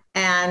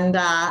 And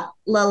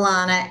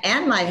Lilana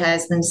and my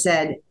husband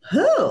said,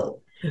 who?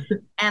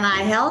 And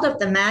I held up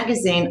the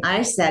magazine.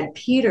 I said,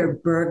 Peter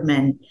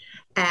Bergman.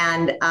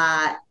 And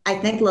I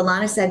think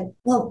Lilana said,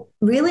 well,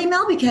 really,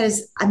 Mel?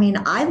 Because, I mean,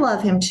 I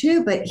love him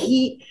too, but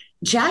he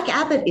Jack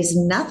Abbott is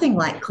nothing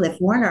like Cliff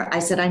Warner. I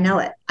said, I know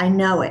it. I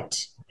know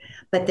it.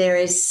 But there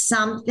is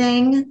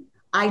something,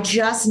 I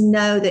just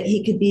know that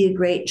he could be a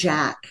great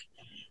Jack.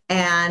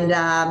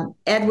 And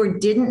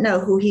Edward didn't know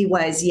who he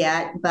was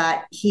yet,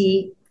 but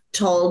he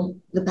told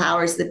the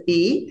powers that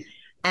be.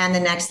 And the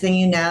next thing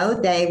you know,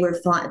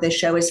 the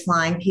show is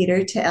flying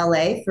Peter to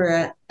LA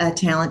for a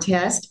talent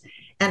test.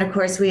 And of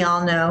course, we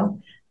all know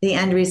the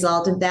end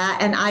result of that.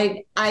 And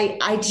I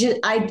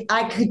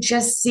could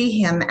just see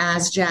him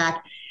as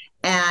Jack.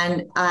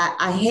 And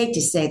I hate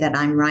to say that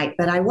I'm right,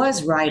 but I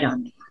was right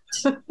on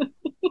that.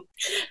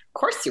 Of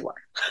course you were.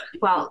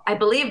 Well, I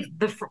believe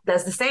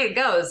as the saying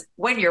goes,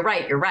 when you're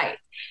right, you're right.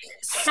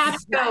 So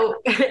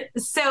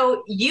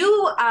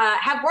you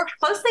have worked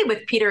closely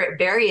with Peter at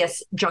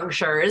various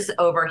junctures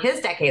over his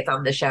decades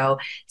on the show.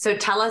 So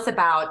tell us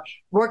about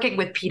working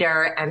with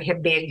Peter and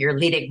him being your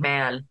leading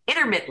man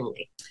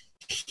intermittently.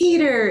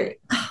 Peter,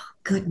 oh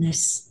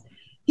goodness,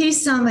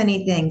 he's so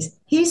many things.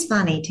 He's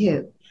funny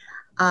too.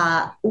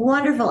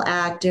 Wonderful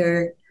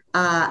actor.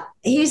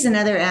 He's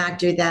another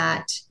actor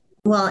that,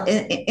 well,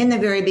 in the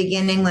very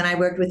beginning when I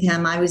worked with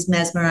him, I was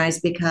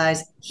mesmerized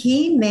because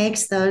he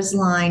makes those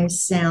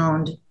lines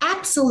sound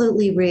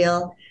absolutely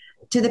real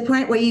to the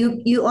point where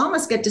you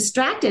almost get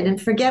distracted and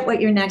forget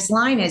what your next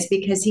line is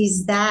because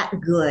he's that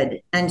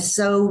good and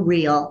so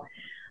real.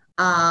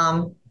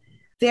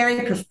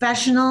 Very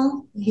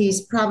professional.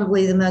 He's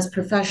probably the most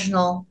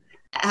professional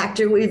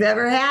actor we've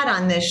ever had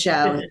on this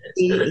show.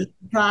 He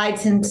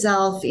prides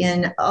himself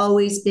in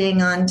always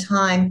being on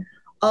time,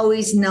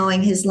 always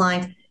knowing his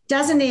lines.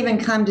 Doesn't even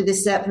come to the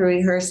set for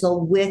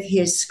rehearsal with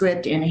his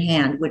script in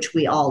hand, which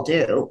we all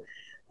do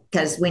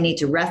because we need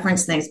to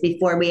reference things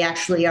before we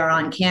actually are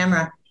on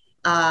camera.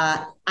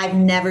 I've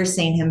never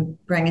seen him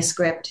bring a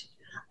script.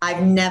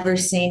 I've never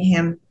seen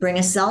him bring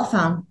a cell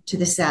phone to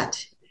the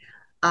set.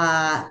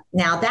 Now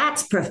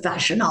that's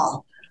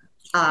professional.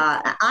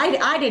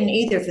 I didn't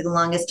either for the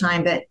longest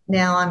time, but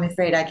now I'm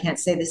afraid I can't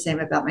say the same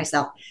about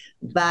myself.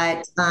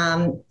 But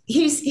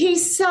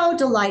he's so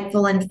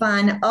delightful and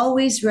fun,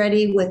 always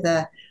ready with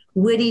a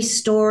witty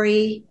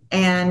story,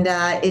 and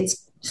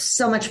it's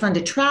so much fun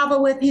to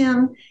travel with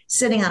him,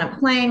 sitting on a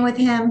plane with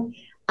him.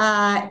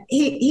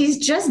 He's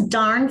just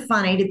darn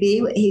funny to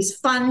be with. He's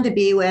fun to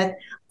be with.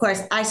 Of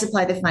course, I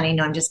supply the funny.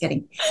 No, I'm just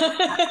kidding.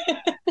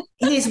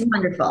 He's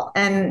wonderful,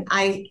 and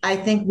I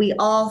think we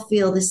all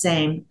feel the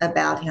same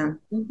about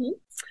him. Mm-hmm.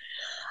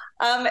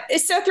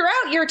 So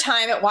throughout your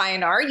time at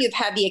Y&R, you've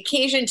had the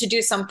occasion to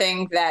do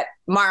something that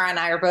Mara and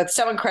I are both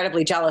so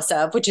incredibly jealous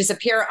of, which is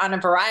appear on a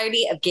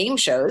variety of game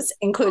shows,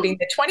 including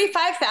the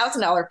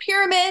 $25,000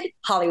 Pyramid,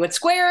 Hollywood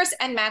Squares,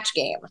 and Match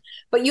Game.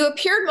 But you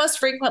appeared most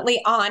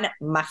frequently on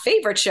my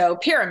favorite show,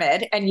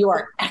 Pyramid, and you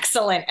are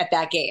excellent at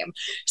that game.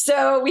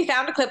 So we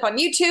found a clip on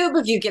YouTube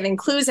of you giving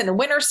clues in a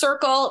winner's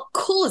circle,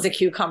 cool as a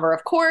cucumber,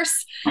 of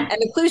course, and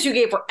the clues you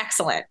gave were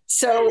excellent.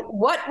 So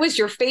what was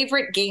your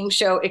favorite game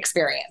show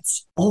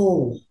experience?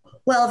 Oh,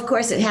 well, of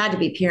course, it had to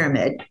be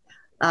Pyramid.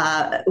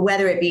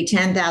 Whether it be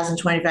 10,000,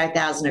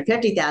 25,000, or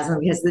 50,000,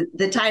 because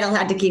the title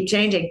had to keep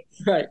changing.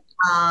 Right.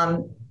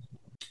 I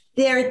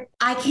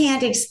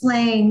can't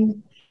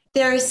explain.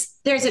 There's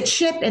a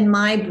chip in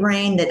my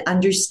brain that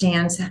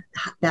understands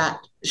that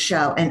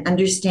show and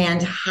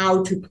understands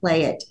how to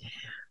play it.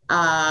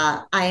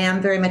 I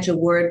am very much a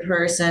word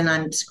person.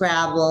 I'm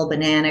Scrabble,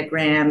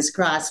 bananagrams,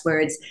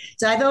 crosswords.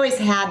 So I've always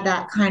had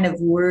that kind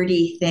of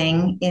wordy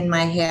thing in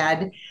my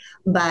head,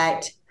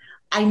 but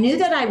I knew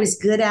that I was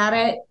good at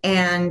it,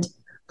 and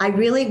I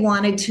really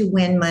wanted to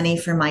win money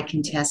for my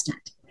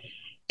contestant.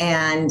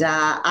 And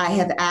I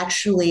have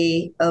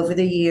actually, over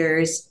the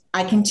years,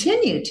 I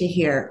continue to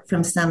hear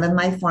from some of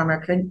my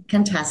former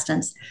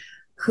contestants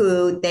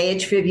who they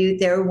attribute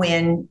their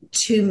win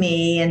to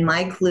me and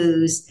my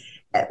clues,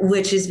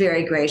 which is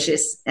very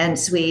gracious and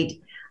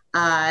sweet.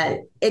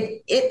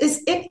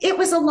 It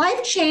was a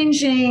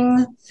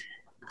life-changing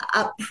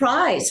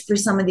prize for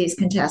some of these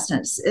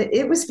contestants.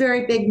 It was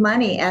very big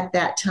money at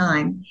that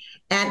time.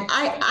 And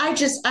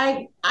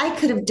I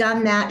could have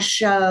done that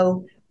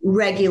show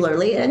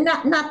regularly, and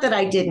not that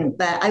I didn't,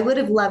 but I would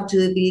have loved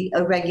to be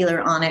a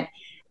regular on it.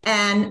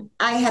 And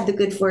I had the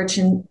good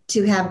fortune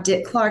to have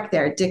Dick Clark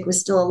there. Dick was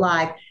still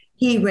alive.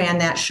 He ran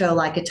that show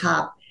like a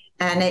top.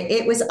 And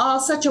it was all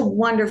such a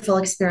wonderful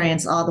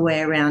experience all the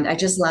way around. I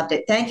just loved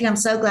it. Thank you. I'm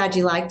so glad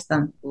you liked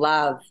them.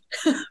 Love.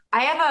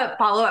 I have a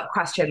follow-up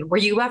question. Were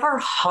you ever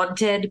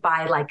haunted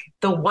by like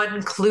the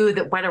one clue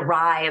that went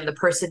awry and the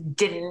person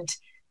didn't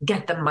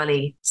get the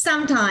money?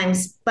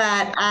 Sometimes,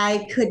 but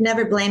I could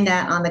never blame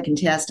that on the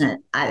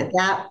contestant.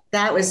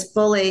 That was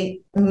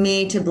fully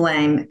me to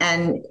blame.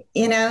 And,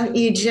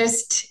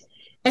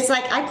 it's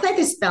like I play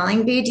the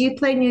spelling bee. Do you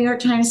play New York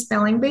Times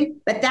spelling bee?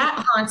 But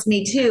that haunts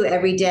me too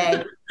every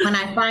day when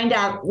I find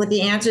out what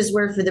the answers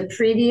were for the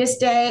previous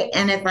day.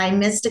 And if I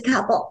missed a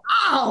couple,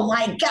 oh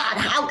my God,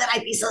 how could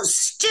I be so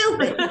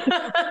stupid?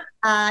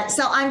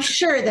 So I'm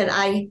sure that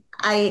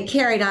I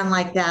carried on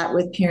like that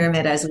with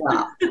Pyramid as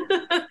well.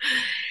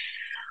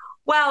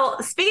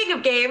 Well, speaking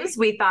of games,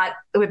 we thought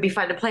it would be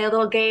fun to play a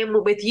little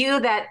game with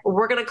you that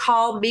we're going to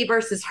call Me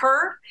versus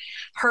Her.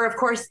 Her, of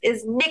course,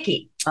 is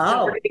Nikki.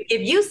 So we're going to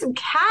give you some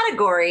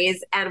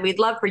categories, and we'd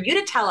love for you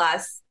to tell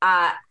us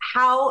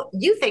how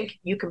you think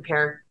you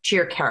compare to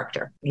your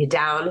character. You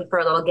down for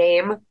a little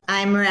game?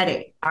 I'm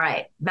ready. All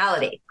right,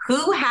 Melody,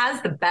 who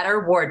has the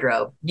better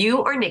wardrobe,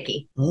 you or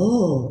Nikki?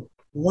 Oh,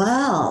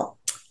 wow.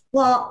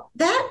 Well,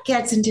 that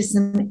gets into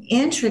some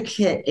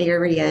intricate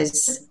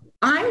areas.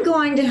 I'm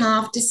going to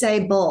have to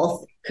say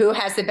both. Who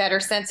has the better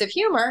sense of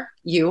humor,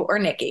 you or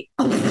Nikki?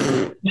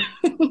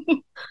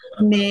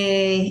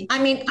 Me.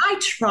 I mean, I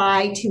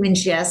try to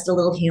ingest a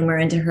little humor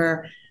into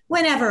her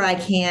whenever I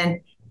can,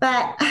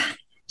 but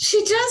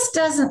she just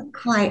doesn't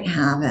quite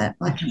have it.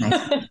 What can I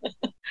say?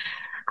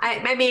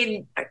 I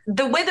mean,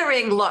 the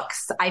withering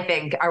looks, I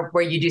think, are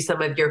where you do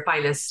some of your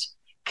finest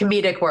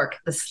comedic work.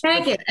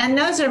 Thank you. And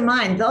those are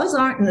mine. Those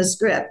aren't in the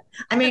script.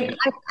 I mean,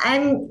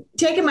 I'm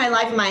taking my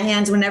life in my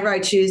hands whenever I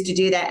choose to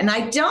do that. And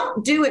I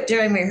don't do it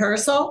during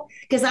rehearsal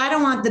because I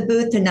don't want the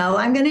booth to know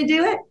I'm going to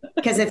do it.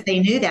 Because if they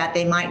knew that,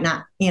 they might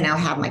not,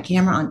 have my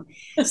camera on.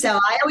 So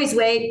I always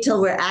wait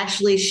till we're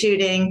actually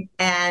shooting.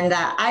 And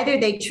either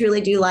they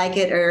truly do like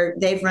it or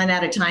they've run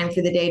out of time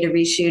for the day to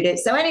reshoot it.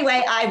 So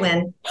anyway, I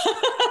win.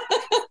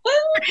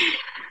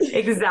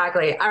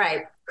 Exactly. All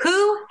right.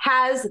 Who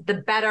has the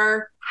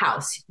better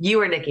house,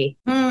 you or Nikki?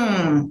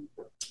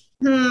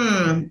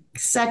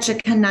 Such a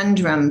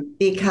conundrum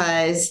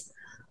because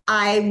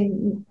gosh,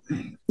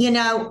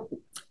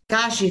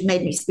 you've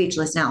made me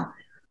speechless now.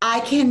 I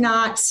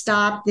cannot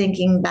stop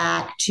thinking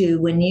back to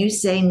when you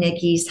say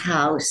Nikki's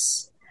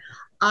house.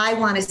 I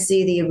want to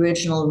see the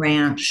original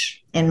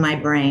ranch in my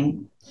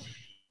brain.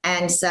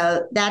 And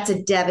so that's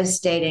a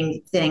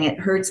devastating thing. It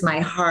hurts my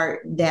heart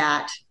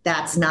that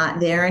that's not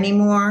there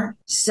anymore.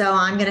 So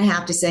I'm going to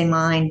have to say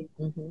mine.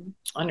 Mm-hmm.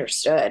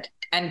 Understood.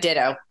 And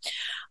ditto.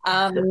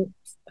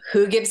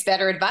 Who gives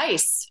better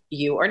advice,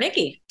 you or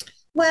Nikki?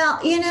 Well,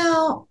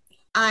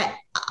 I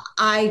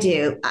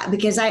do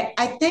because I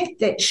think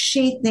that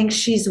she thinks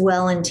she's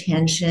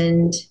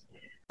well-intentioned,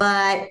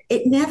 but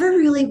it never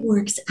really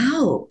works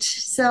out.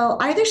 So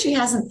either she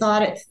hasn't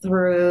thought it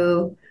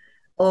through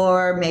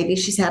or maybe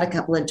she's had a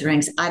couple of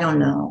drinks. I don't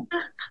know.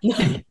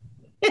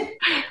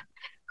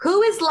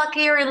 Who is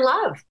luckier in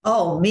love?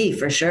 Oh, me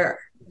for sure.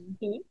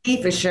 Mm-hmm.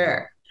 Me for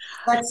sure.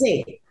 Let's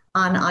see.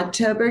 On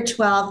October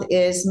 12th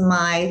is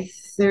my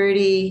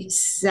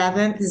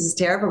 37th. This is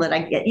terrible that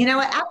I get. You know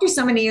what? After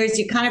so many years,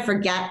 you kind of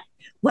forget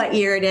what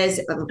year it is.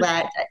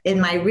 But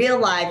in my real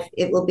life,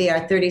 it will be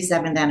our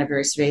 37th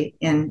anniversary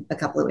in a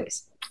couple of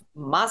weeks.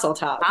 Mazel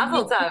tov.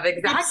 Mazel tov,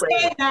 exactly.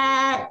 Say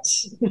that.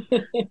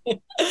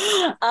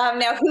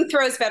 Now, who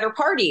throws better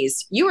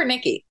parties, you or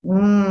Nikki?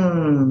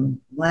 Well,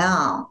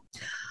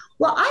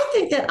 I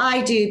think that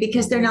I do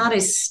because they're not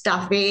as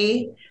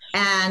stuffy.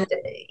 And,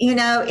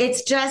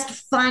 it's just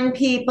fun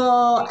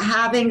people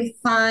having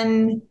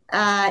fun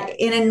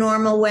in a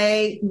normal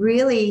way.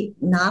 Really,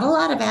 not a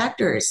lot of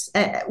actors.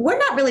 We're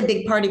not really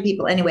big party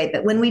people anyway,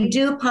 but when we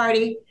do a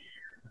party,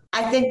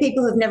 I think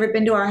people who've never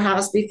been to our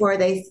house before,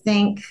 they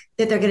think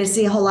that they're going to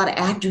see a whole lot of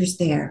actors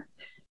there.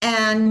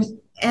 And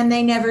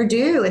they never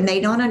do. And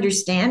they don't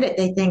understand it.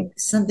 They think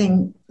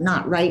something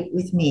not right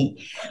with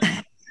me.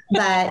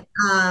 But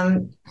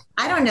I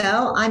don't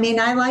know. I mean,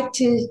 I like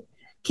to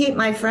keep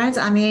my friends.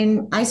 I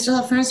mean, I still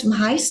have friends from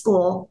high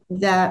school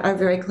that are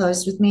very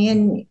close with me.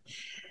 And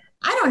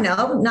I don't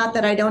know, not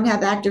that I don't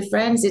have actor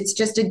friends. It's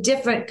just a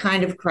different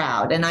kind of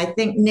crowd. And I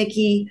think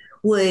Nikki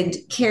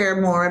would care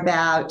more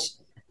about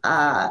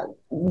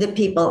the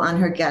people on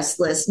her guest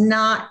list,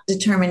 not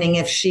determining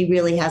if she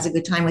really has a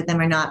good time with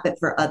them or not, but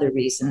for other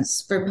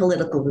reasons, for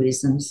political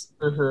reasons.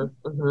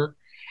 Mm-hmm, mm-hmm.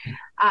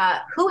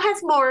 Who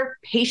has more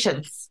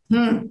patience?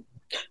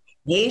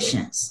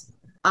 Patience.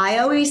 I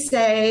always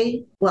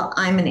say, well,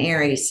 I'm an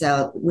Aries,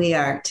 so we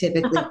are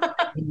typically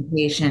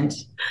impatient,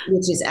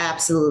 which is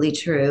absolutely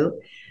true.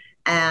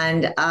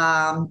 And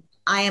I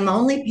am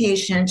only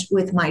patient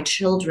with my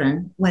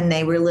children when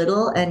they were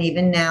little, and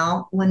even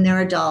now when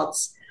they're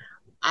adults.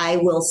 I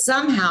will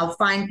somehow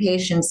find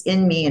patience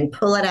in me and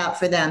pull it out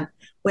for them,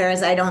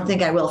 whereas I don't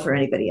think I will for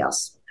anybody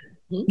else.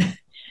 Mm-hmm.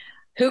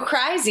 Who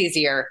cries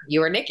easier,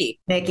 you or Nikki?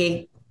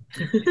 Nikki.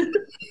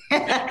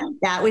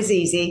 That was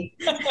easy.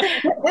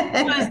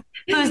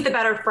 Who's the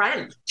better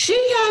friend? She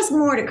has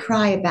more to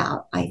cry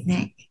about, I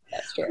think.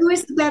 That's true. Who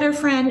is the better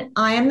friend?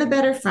 I am the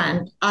better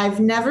friend. I've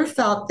never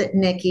felt that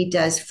Nikki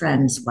does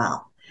friends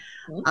well.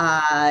 Well,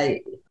 I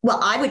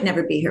would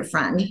never be her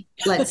friend.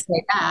 Let's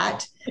say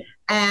that.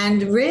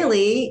 And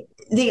really,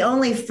 the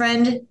only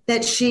friend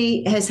that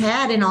she has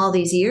had in all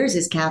these years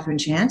is Katherine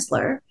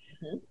Chancellor.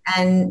 Mm-hmm.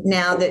 And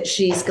now that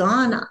she's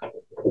gone,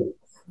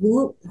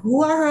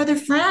 who are her other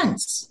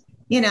friends?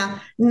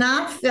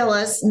 Not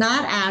Phyllis,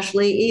 not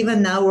Ashley,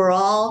 even though we're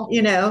all,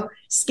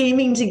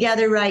 scheming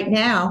together right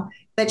now.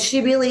 But she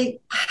really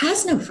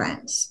has no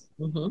friends.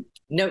 Mm-hmm.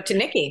 Note to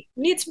Nikki,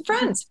 need some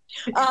friends.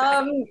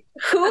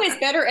 Who is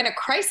better in a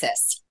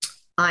crisis?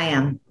 I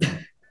am.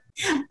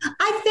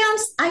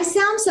 I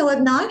sound so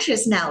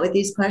obnoxious now with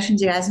these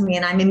questions you're asking me,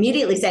 and I'm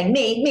immediately saying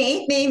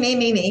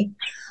me.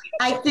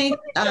 I think,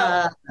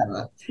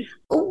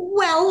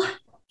 well,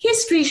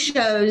 history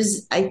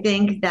shows, I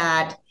think,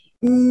 that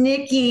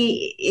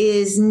Nikki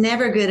is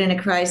never good in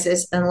a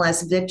crisis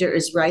unless Victor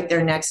is right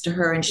there next to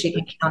her and she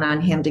can count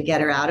on him to get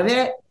her out of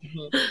it.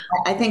 Mm-hmm.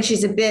 I think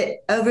she's a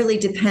bit overly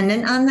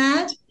dependent on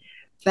that.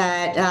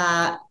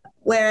 But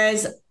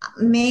whereas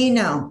me,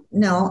 no,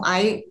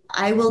 I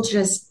will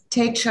just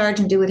take charge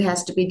and do what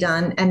has to be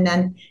done, and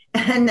then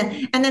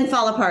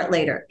fall apart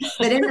later.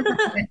 But in the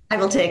moment, I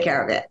will take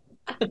care of it.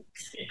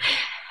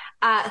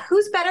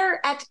 Who's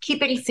better at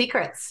keeping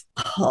secrets?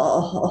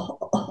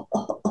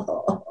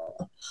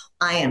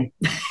 I am.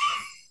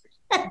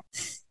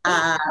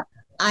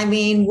 I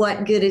mean,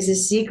 what good is a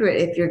secret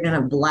if you're going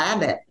to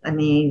blab it? I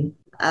mean,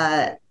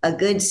 a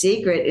good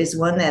secret is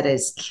one that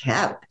is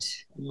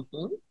kept.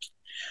 Mm-hmm.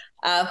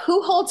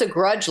 Who holds a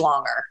grudge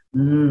longer?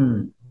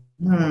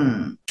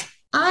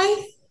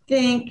 I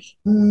think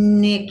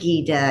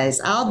Nikki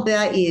does. I'll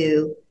bet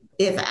you,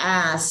 if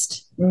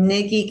asked,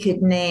 Nikki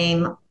could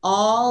name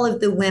all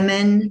of the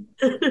women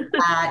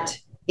that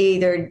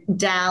either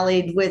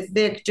dallied with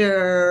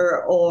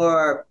Victor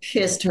or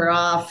pissed her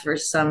off for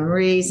some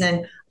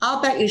reason.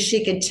 I'll bet you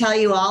she could tell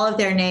you all of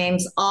their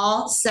names,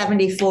 all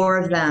 74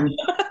 of them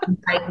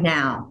right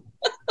now.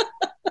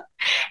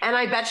 And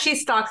I bet she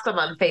stalks them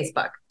on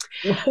Facebook.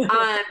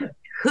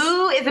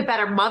 Who is a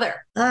better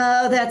mother?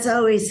 Oh, that's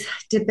always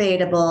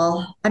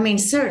debatable. I mean,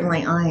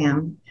 certainly I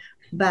am.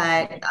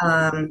 But,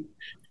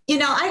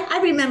 I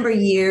remember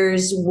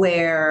years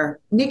where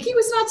Nikki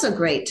was not so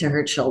great to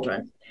her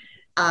children.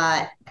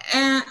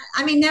 And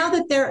I mean, now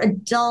that they're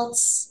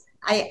adults,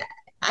 I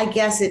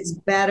guess it's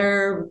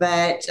better,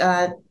 but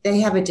they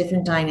have a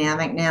different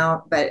dynamic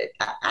now. But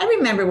I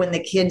remember when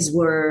the kids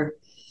were,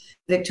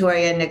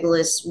 Victoria and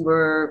Nicholas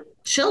were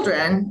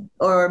children,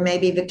 or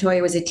maybe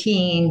Victoria was a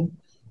teen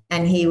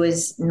and he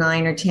was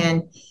 9 or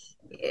 10.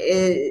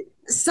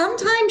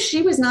 Sometimes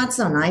she was not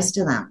so nice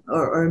to them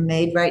or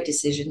made right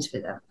decisions for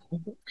them.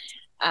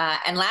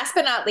 And last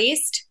but not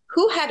least,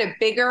 who had a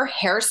bigger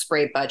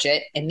hairspray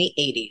budget in the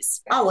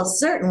 80s? Oh, well,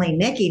 certainly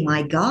Nikki,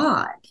 my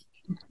God.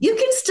 You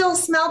can still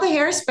smell the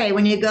hairspray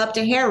when you go up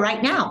to hair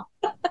right now.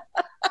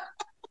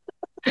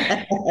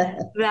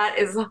 That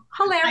is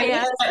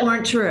hilarious. That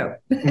weren't true.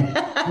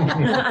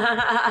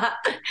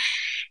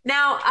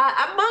 Now,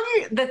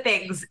 among the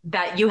things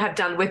that you have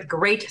done with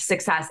great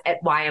success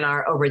at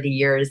Y&R over the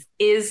years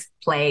is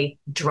play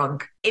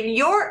drunk. In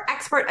your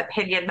expert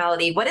opinion,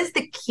 Melody, what is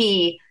the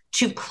key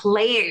to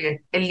playing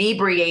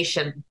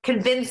inebriation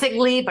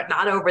convincingly, but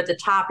not over the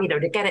top,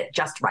 to get it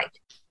just right?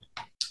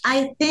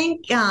 I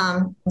think,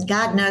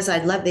 God knows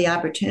I'd love the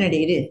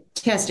opportunity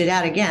to test it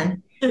out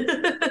again.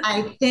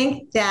 I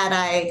think that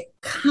I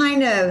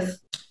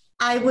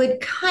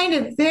would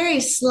very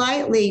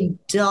slightly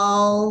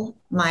dull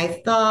my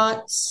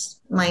thoughts,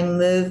 my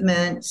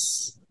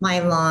movements, my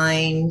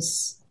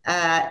lines.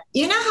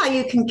 You know how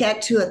you can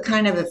get to a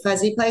kind of a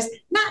fuzzy place?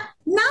 Not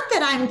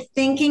that I'm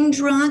thinking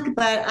drunk,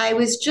 but I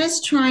was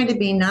just trying to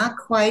be not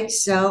quite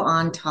so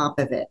on top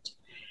of it.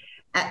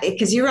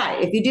 Because you're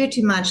right. If you do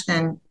too much,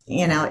 then,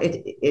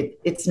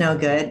 it's no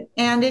good.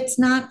 And it's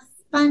not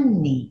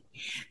funny.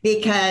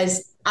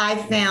 Because I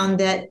found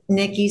that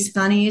Nikki's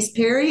funniest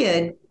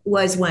period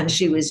was when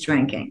she was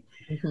drinking.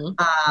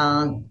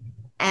 Mm-hmm.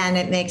 And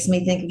it makes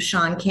me think of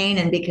Sean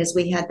Kanan, because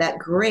we had that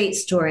great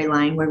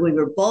storyline where we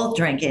were both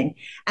drinking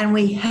and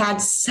we had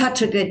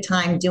such a good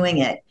time doing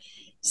it.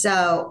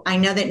 So I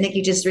know that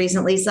Nikki just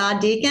recently saw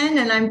Deacon,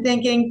 and I'm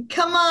thinking,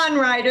 come on,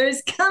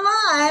 writers, come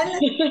on.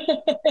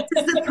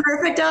 This is the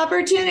perfect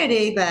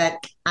opportunity, but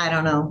I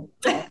don't know.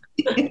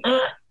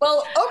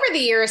 Well, over the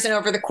years and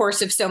over the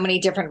course of so many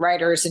different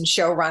writers and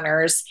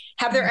showrunners,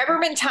 have there ever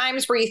been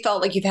times where you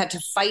felt like you've had to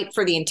fight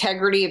for the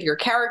integrity of your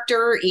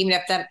character, even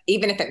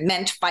if it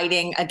meant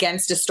fighting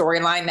against a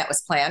storyline that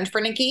was planned for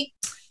Nikki?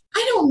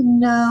 I don't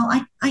know.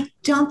 I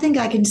don't think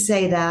I can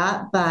say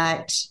that,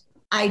 but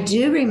I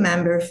do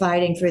remember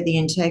fighting for the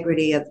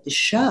integrity of the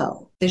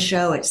show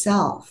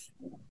itself.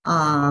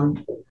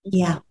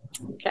 Yeah.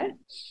 Okay.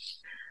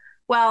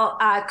 Well,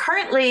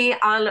 currently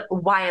on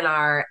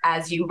Y&R,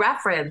 as you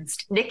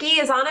referenced, Nikki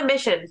is on a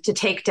mission to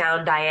take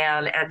down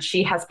Diane, and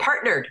she has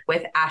partnered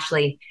with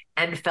Ashley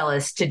and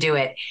Phyllis to do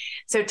it.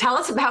 So tell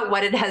us about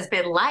what it has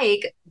been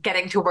like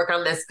getting to work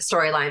on this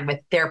storyline with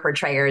their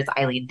portrayers,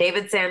 Eileen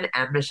Davidson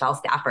and Michelle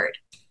Stafford.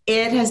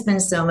 It has been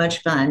so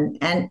much fun.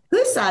 And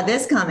who saw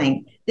this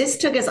coming? This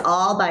took us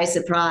all by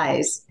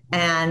surprise.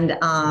 And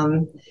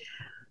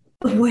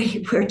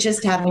we're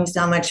just having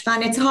so much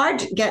fun. It's hard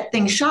to get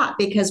things shot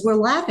because we're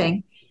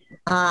laughing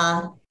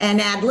and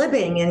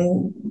ad-libbing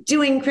and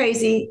doing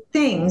crazy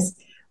things.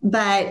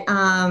 But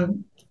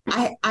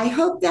I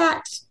hope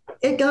that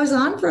it goes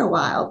on for a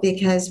while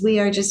because we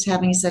are just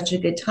having such a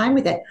good time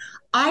with it.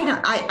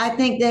 I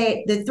think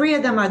the three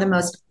of them are the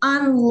most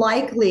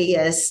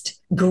unlikeliest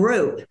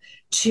group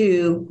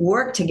to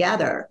work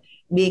together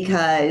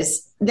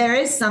because there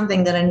is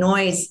something that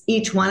annoys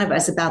each one of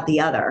us about the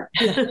other.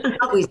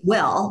 Always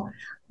will.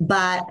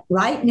 But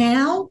right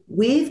now,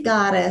 we've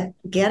got to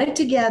get it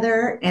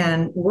together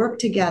and work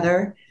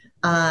together.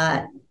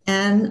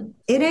 And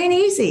it ain't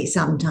easy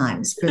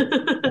sometimes.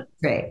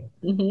 Great.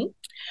 Mm-hmm.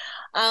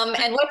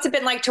 And what's it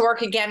been like to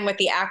work again with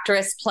the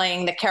actress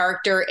playing the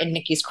character in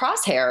Nikki's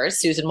Crosshairs,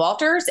 Susan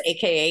Walters,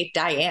 aka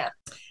Diane?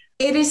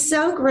 It is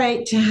so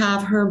great to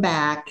have her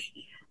back.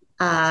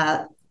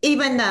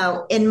 Even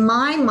though in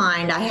my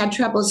mind, I had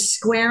trouble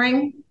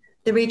squaring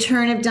the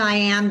return of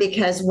Diane,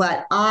 because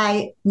what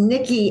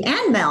Nikki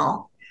and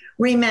Mel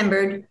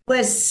remembered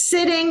was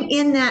sitting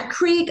in that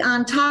creek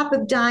on top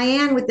of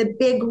Diane with a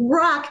big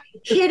rock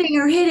hitting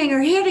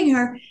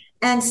her.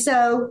 And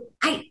so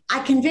I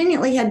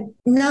conveniently had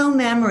no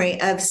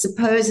memory of,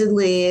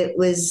 supposedly it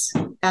was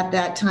at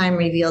that time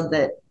revealed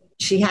that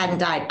she hadn't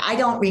died. I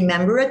don't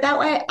remember it that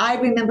way. I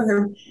remember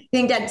her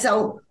being dead.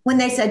 So when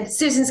they said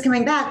Susan's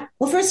coming back,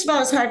 well, first of all,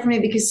 it was hard for me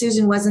because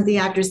Susan wasn't the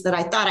actress that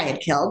I thought I had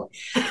killed.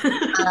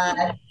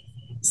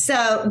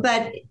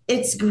 But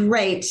it's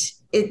great.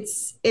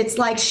 It's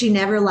like she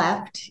never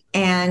left,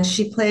 and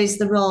she plays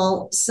the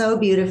role so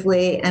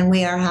beautifully, and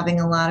we are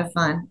having a lot of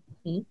fun.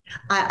 Mm-hmm.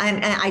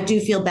 I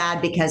do feel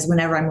bad because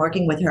whenever I'm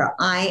working with her,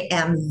 I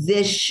am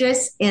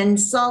vicious,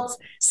 insults,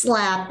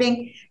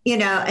 slapping,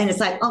 and it's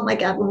like, oh my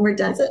God, when we're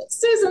done,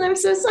 Susan, I'm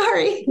so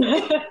sorry.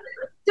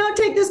 Don't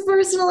take this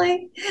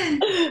personally.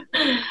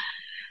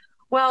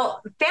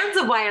 Well, fans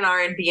of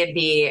YNR and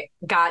B&B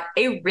got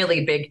a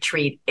really big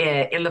treat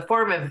in the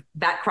form of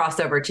that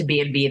crossover to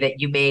B&B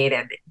that you made,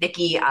 and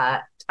Nikki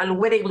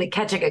unwittingly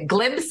catching a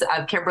glimpse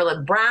of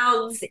Kimberlin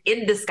Brown's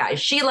In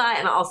Disguise Sheila,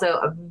 and also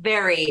a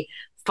very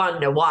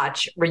fun to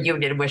watch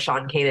reunion with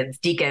Sean Kanan's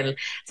Deacon.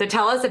 So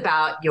tell us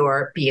about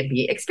your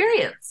B&B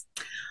experience.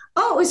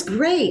 Oh, it was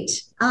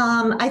great.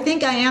 I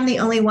think I am the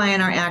only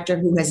YNR actor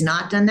who has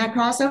not done that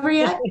crossover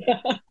yet.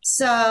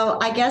 So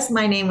I guess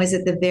my name was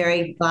at the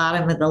very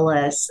bottom of the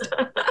list.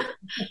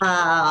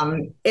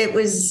 It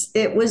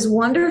was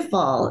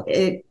wonderful.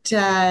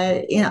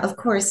 Of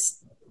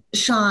course,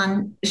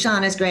 Sean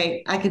is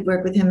great. I could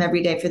work with him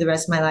every day for the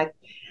rest of my life.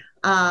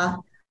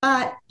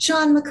 But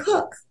Sean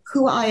McCook,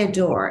 who I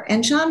adore,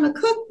 and Sean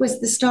McCook was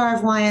the star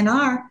of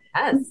YNR.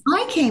 Yes.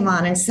 I came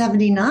on in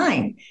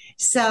 79.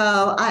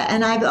 So,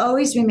 I've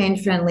always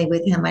remained friendly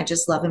with him. I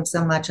just love him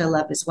so much. I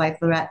love his wife,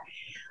 Lorette.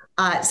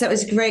 So it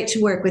was great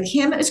to work with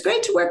him. It was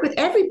great to work with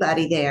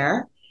everybody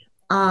there.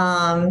 We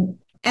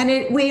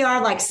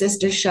are like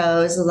sister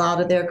shows. A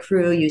lot of their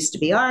crew used to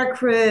be our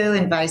crew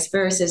and vice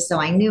versa. So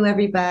I knew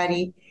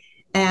everybody.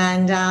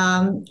 And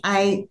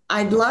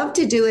I'd love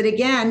to do it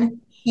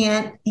again.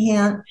 Hint.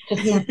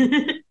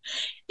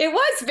 It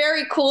was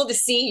very cool to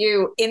see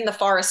you in the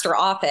Forrester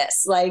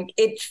office. Like,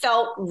 it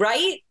felt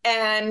right.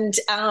 And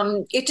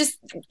it just,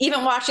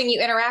 even watching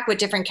you interact with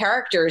different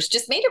characters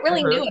just made it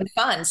really new and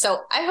fun.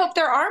 So I hope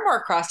there are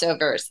more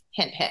crossovers.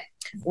 Hint, hint.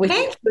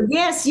 Thank you.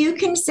 Yes, you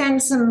can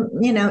send some,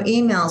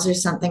 emails or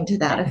something to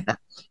that effect.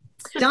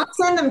 Don't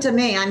send them to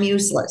me. I'm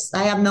useless.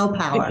 I have no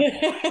power.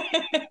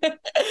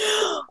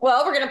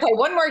 Well, we're going to play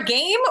one more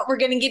game. We're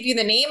going to give you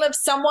the name of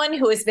someone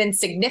who has been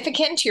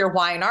significant to your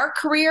YNR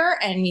career,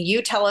 and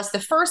you tell us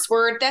the first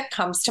word that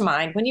comes to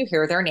mind when you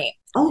hear their name.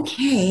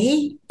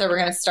 Okay. So we're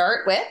going to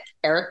start with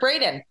Eric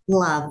Braeden.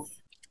 Love.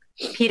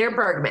 Peter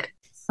Bergman.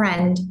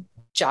 Friend.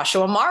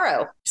 Joshua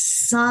Morrow.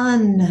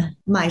 Son.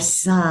 My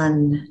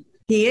son.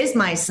 He is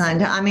my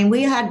son. I mean,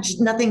 we had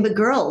nothing but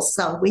girls,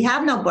 so we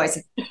have no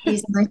boys.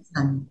 He's my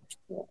son.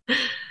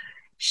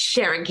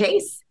 Sharon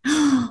Case.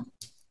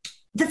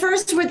 The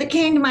first word that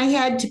came to my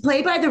head to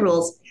play by the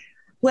rules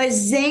was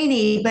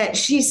zany, but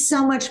she's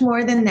so much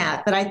more than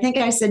that. But I think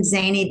I said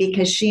zany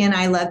because she and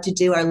I love to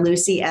do our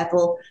Lucy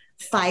Ethel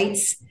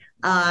fights.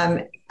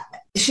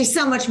 She's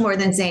so much more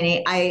than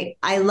zany.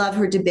 I love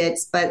her to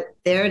bits, but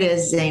there it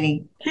is,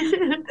 zany.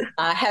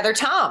 Heather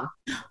Tom.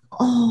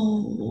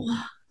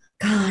 Oh,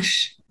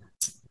 gosh.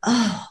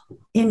 Oh,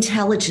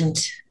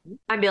 intelligent.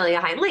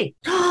 Amelia Heinle.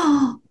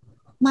 Oh,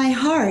 my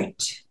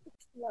heart.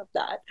 Love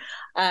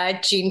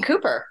that. Jean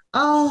Cooper.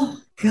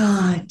 Oh,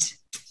 God.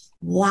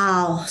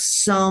 Wow.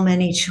 So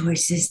many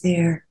choices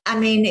there. I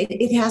mean,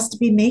 it has to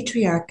be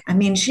matriarch. I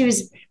mean, she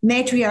was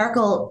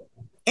matriarchal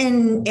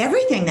in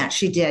everything that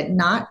she did,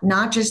 not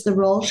just the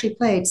role she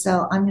played.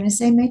 So I'm going to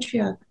say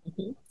matriarch.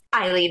 Mm-hmm.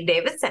 Eileen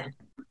Davidson.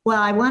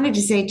 Well, I wanted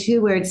to say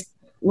two words.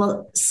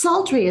 Well,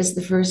 sultry is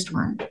the first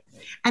one.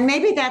 And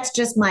maybe that's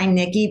just my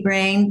Nikki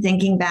brain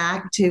thinking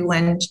back to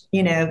when,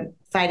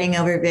 fighting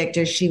over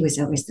Victor, she was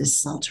always the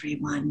sultry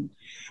one.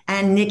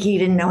 And Nikki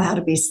didn't know how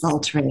to be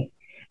sultry.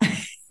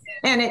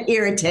 And it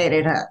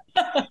irritated her.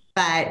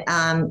 But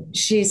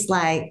she's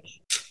like,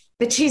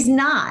 but she's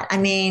not. I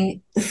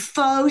mean,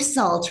 faux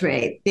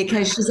sultry,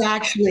 because she's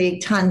actually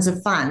tons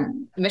of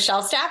fun.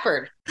 Michelle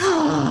Stafford.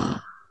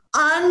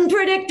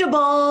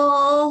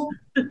 Unpredictable.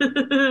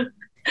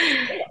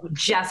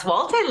 Jess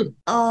Walton.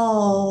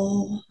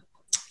 Oh,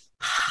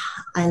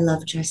 I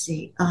love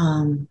Jessie.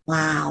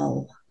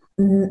 Wow.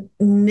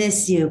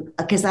 miss you,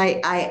 because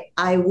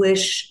I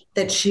wish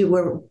that she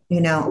were,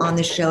 on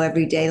the show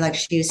every day like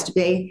she used to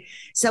be.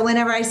 So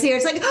whenever I see her,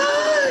 it's like,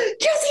 oh,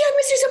 Jessie, I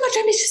miss you so much.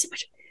 I miss you so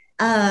much.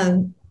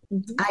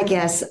 I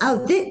guess.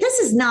 Oh, this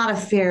is not a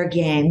fair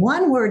game.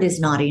 One word is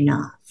not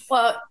enough.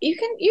 Well, you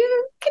can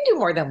do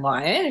more than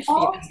one.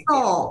 Old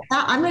soul.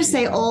 I'm going to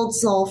say old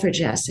soul for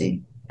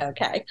Jessie.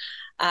 Okay.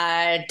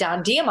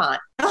 Don Diamont.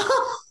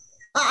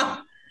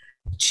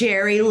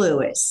 Jerry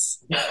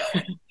Lewis.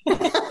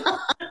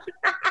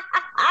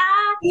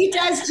 He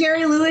does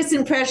Jerry Lewis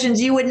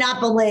impressions you would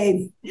not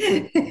believe.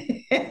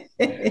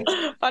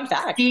 Fun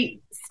fact.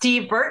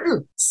 Steve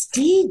Burton.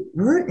 Steve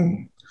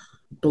Burton.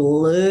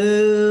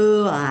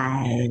 Blue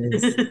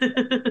eyes.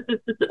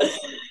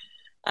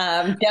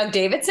 Doug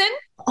Davidson.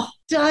 Oh,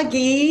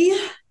 Dougie.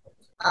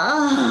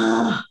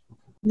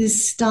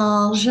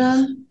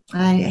 Nostalgia.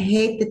 I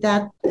hate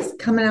that's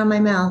coming out of my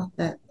mouth,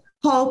 but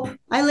hope.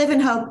 I live in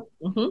hope.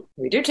 Mm-hmm.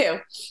 We do too.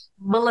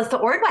 Melissa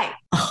Ordway.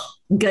 Oh,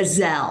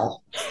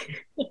 Gazelle.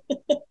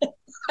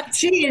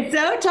 She is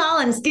so tall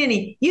and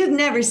skinny. You've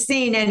never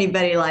seen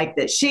anybody like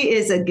this. She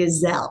is a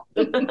gazelle.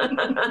 And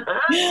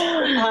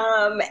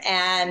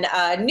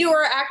a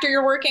newer actor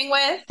you're working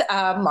with,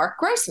 Mark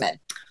Grossman.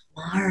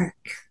 Mark.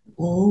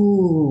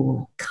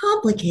 Oh,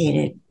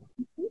 complicated.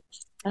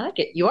 I like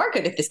it. You are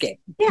good at this game.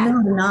 Yeah. No,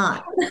 I'm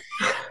not.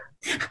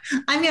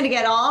 I'm going to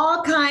get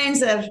all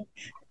kinds of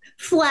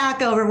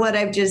flack over what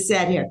I've just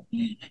said here.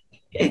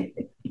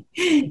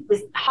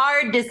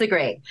 Hard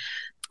disagree.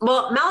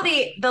 Well,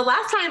 Melody, the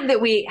last time that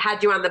we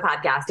had you on the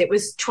podcast, it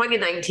was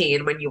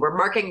 2019 when you were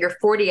marking your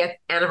 40th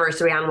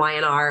anniversary on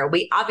YNR.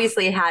 We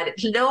obviously had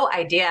no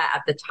idea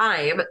at the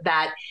time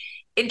that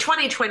in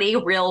 2020,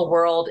 real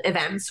world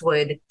events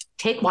would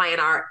take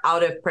YNR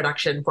out of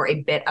production for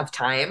a bit of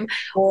time.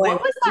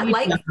 What was that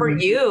like for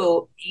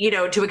you,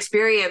 to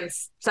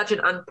experience such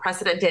an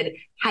unprecedented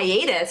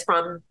hiatus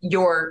from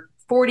your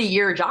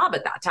 40-year job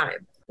at that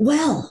time?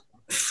 Well,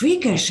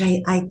 freakish.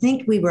 I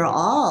think we were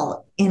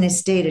all in a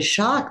state of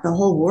shock. The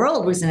whole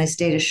world was in a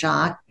state of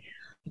shock.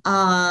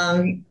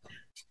 But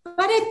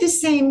at the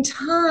same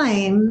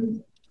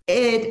time,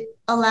 it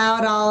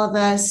allowed all of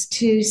us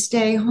to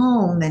stay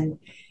home and,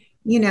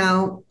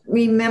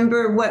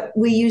 remember what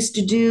we used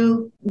to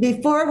do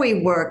before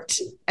we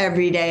worked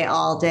every day,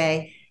 all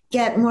day,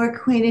 get more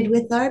acquainted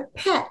with our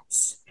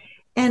pets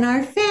and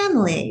our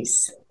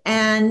families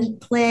and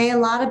play a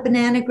lot of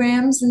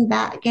bananagrams and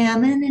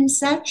backgammon and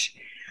such.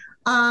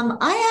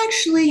 I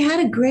actually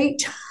had a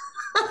great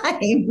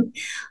time.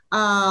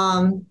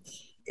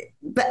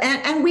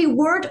 But we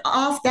weren't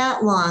off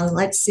that long.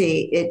 Let's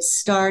see. It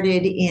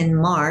started in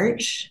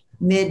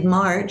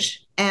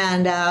mid-March,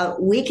 and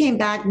we came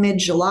back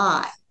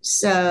mid-July.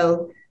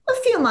 So a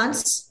few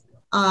months.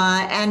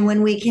 And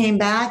when we came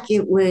back,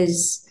 it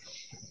was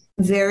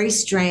very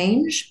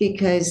strange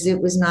because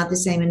it was not the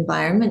same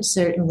environment,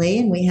 certainly.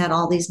 And we had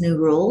all these new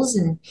rules,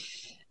 and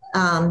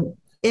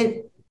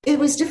it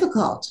was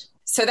difficult.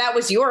 So that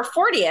was your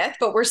 40th,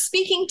 but we're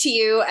speaking to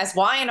you as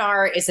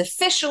YNR is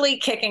officially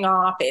kicking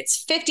off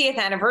its 50th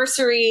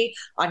anniversary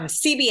on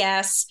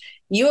CBS.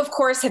 You, of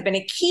course, have been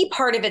a key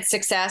part of its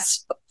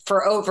success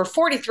for over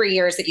 43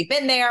 years that you've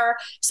been there.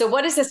 So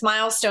what does this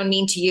milestone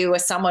mean to you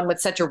as someone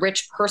with such a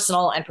rich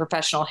personal and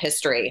professional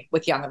history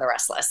with Young and the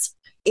Restless?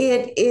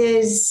 It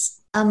is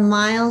a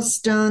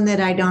milestone that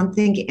I don't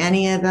think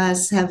any of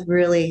us have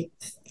really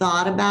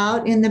thought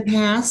about in the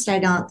past. I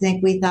don't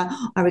think we thought,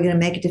 are we going to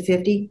make it to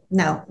 50?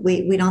 No,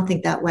 we don't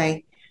think that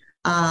way.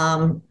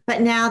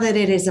 But now that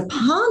it is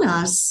upon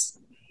us,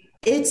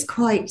 it's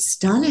quite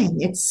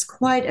stunning. It's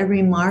quite a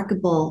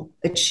remarkable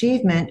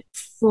achievement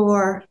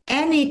for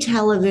any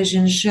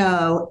television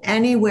show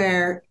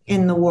anywhere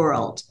in the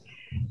world.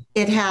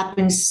 It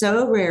happens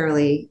so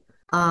rarely.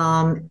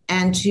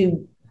 And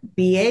to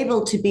be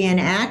able to be an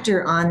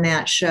actor on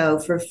that show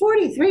for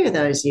 43 of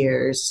those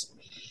years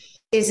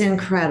is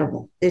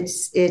incredible.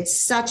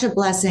 It's such a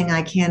blessing.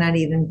 I cannot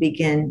even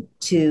begin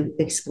to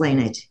explain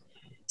it.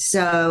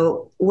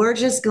 So we're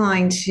just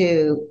going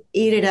to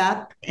eat it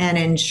up and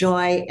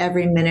enjoy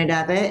every minute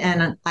of it.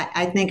 And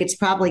I think it's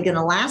probably going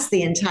to last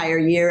the entire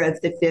year of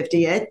the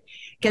 50th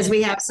because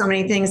we have so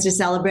many things to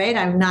celebrate.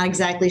 I'm not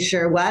exactly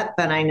sure what,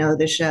 but I know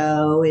the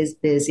show is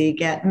busy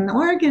getting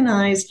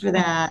organized for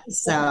that.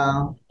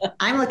 So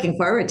I'm looking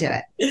forward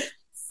to it.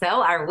 So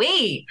are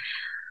we.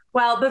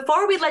 Well,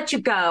 before we let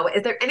you go,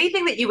 is there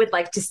anything that you would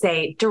like to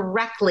say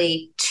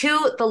directly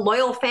to the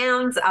loyal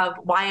fans of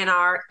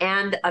YNR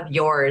and of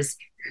yours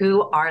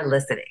who are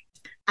listening?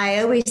 I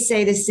always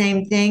say the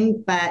same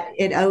thing, but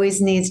it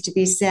always needs to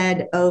be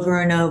said over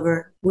and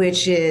over,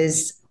 which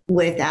is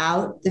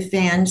without the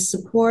fan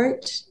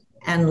support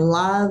and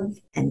love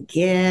and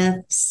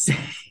gifts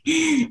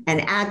and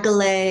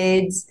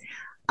accolades,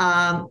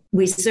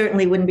 we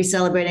certainly wouldn't be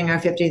celebrating our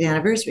 50th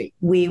anniversary.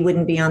 We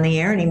wouldn't be on the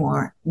air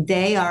anymore.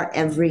 They are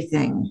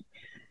everything.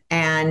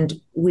 And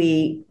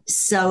we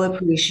so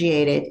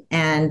appreciate it.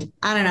 And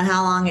I don't know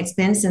how long it's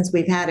been since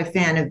we've had a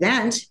fan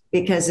event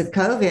because of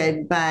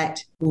COVID,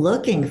 but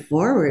looking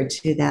forward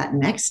to that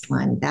next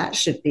one. That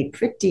should be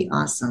pretty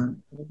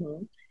awesome.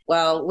 Mm-hmm.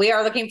 Well, we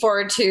are looking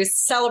forward to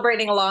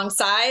celebrating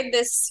alongside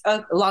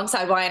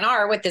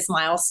YNR with this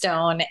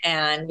milestone.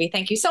 And we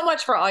thank you so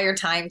much for all your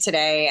time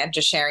today and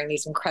just sharing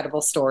these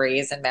incredible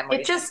stories and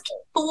memories. It just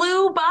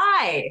flew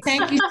by.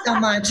 Thank you so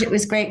much. It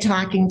was great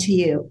talking to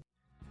you.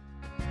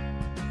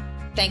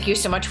 Thank you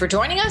so much for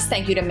joining us.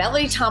 Thank you to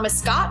Melody Thomas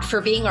Scott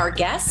for being our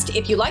guest.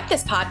 If you like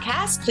this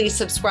podcast, please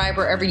subscribe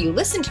wherever you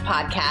listen to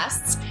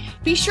podcasts.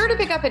 Be sure to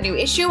pick up a new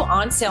issue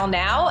on sale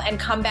now and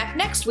come back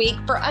next week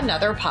for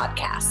another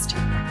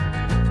podcast.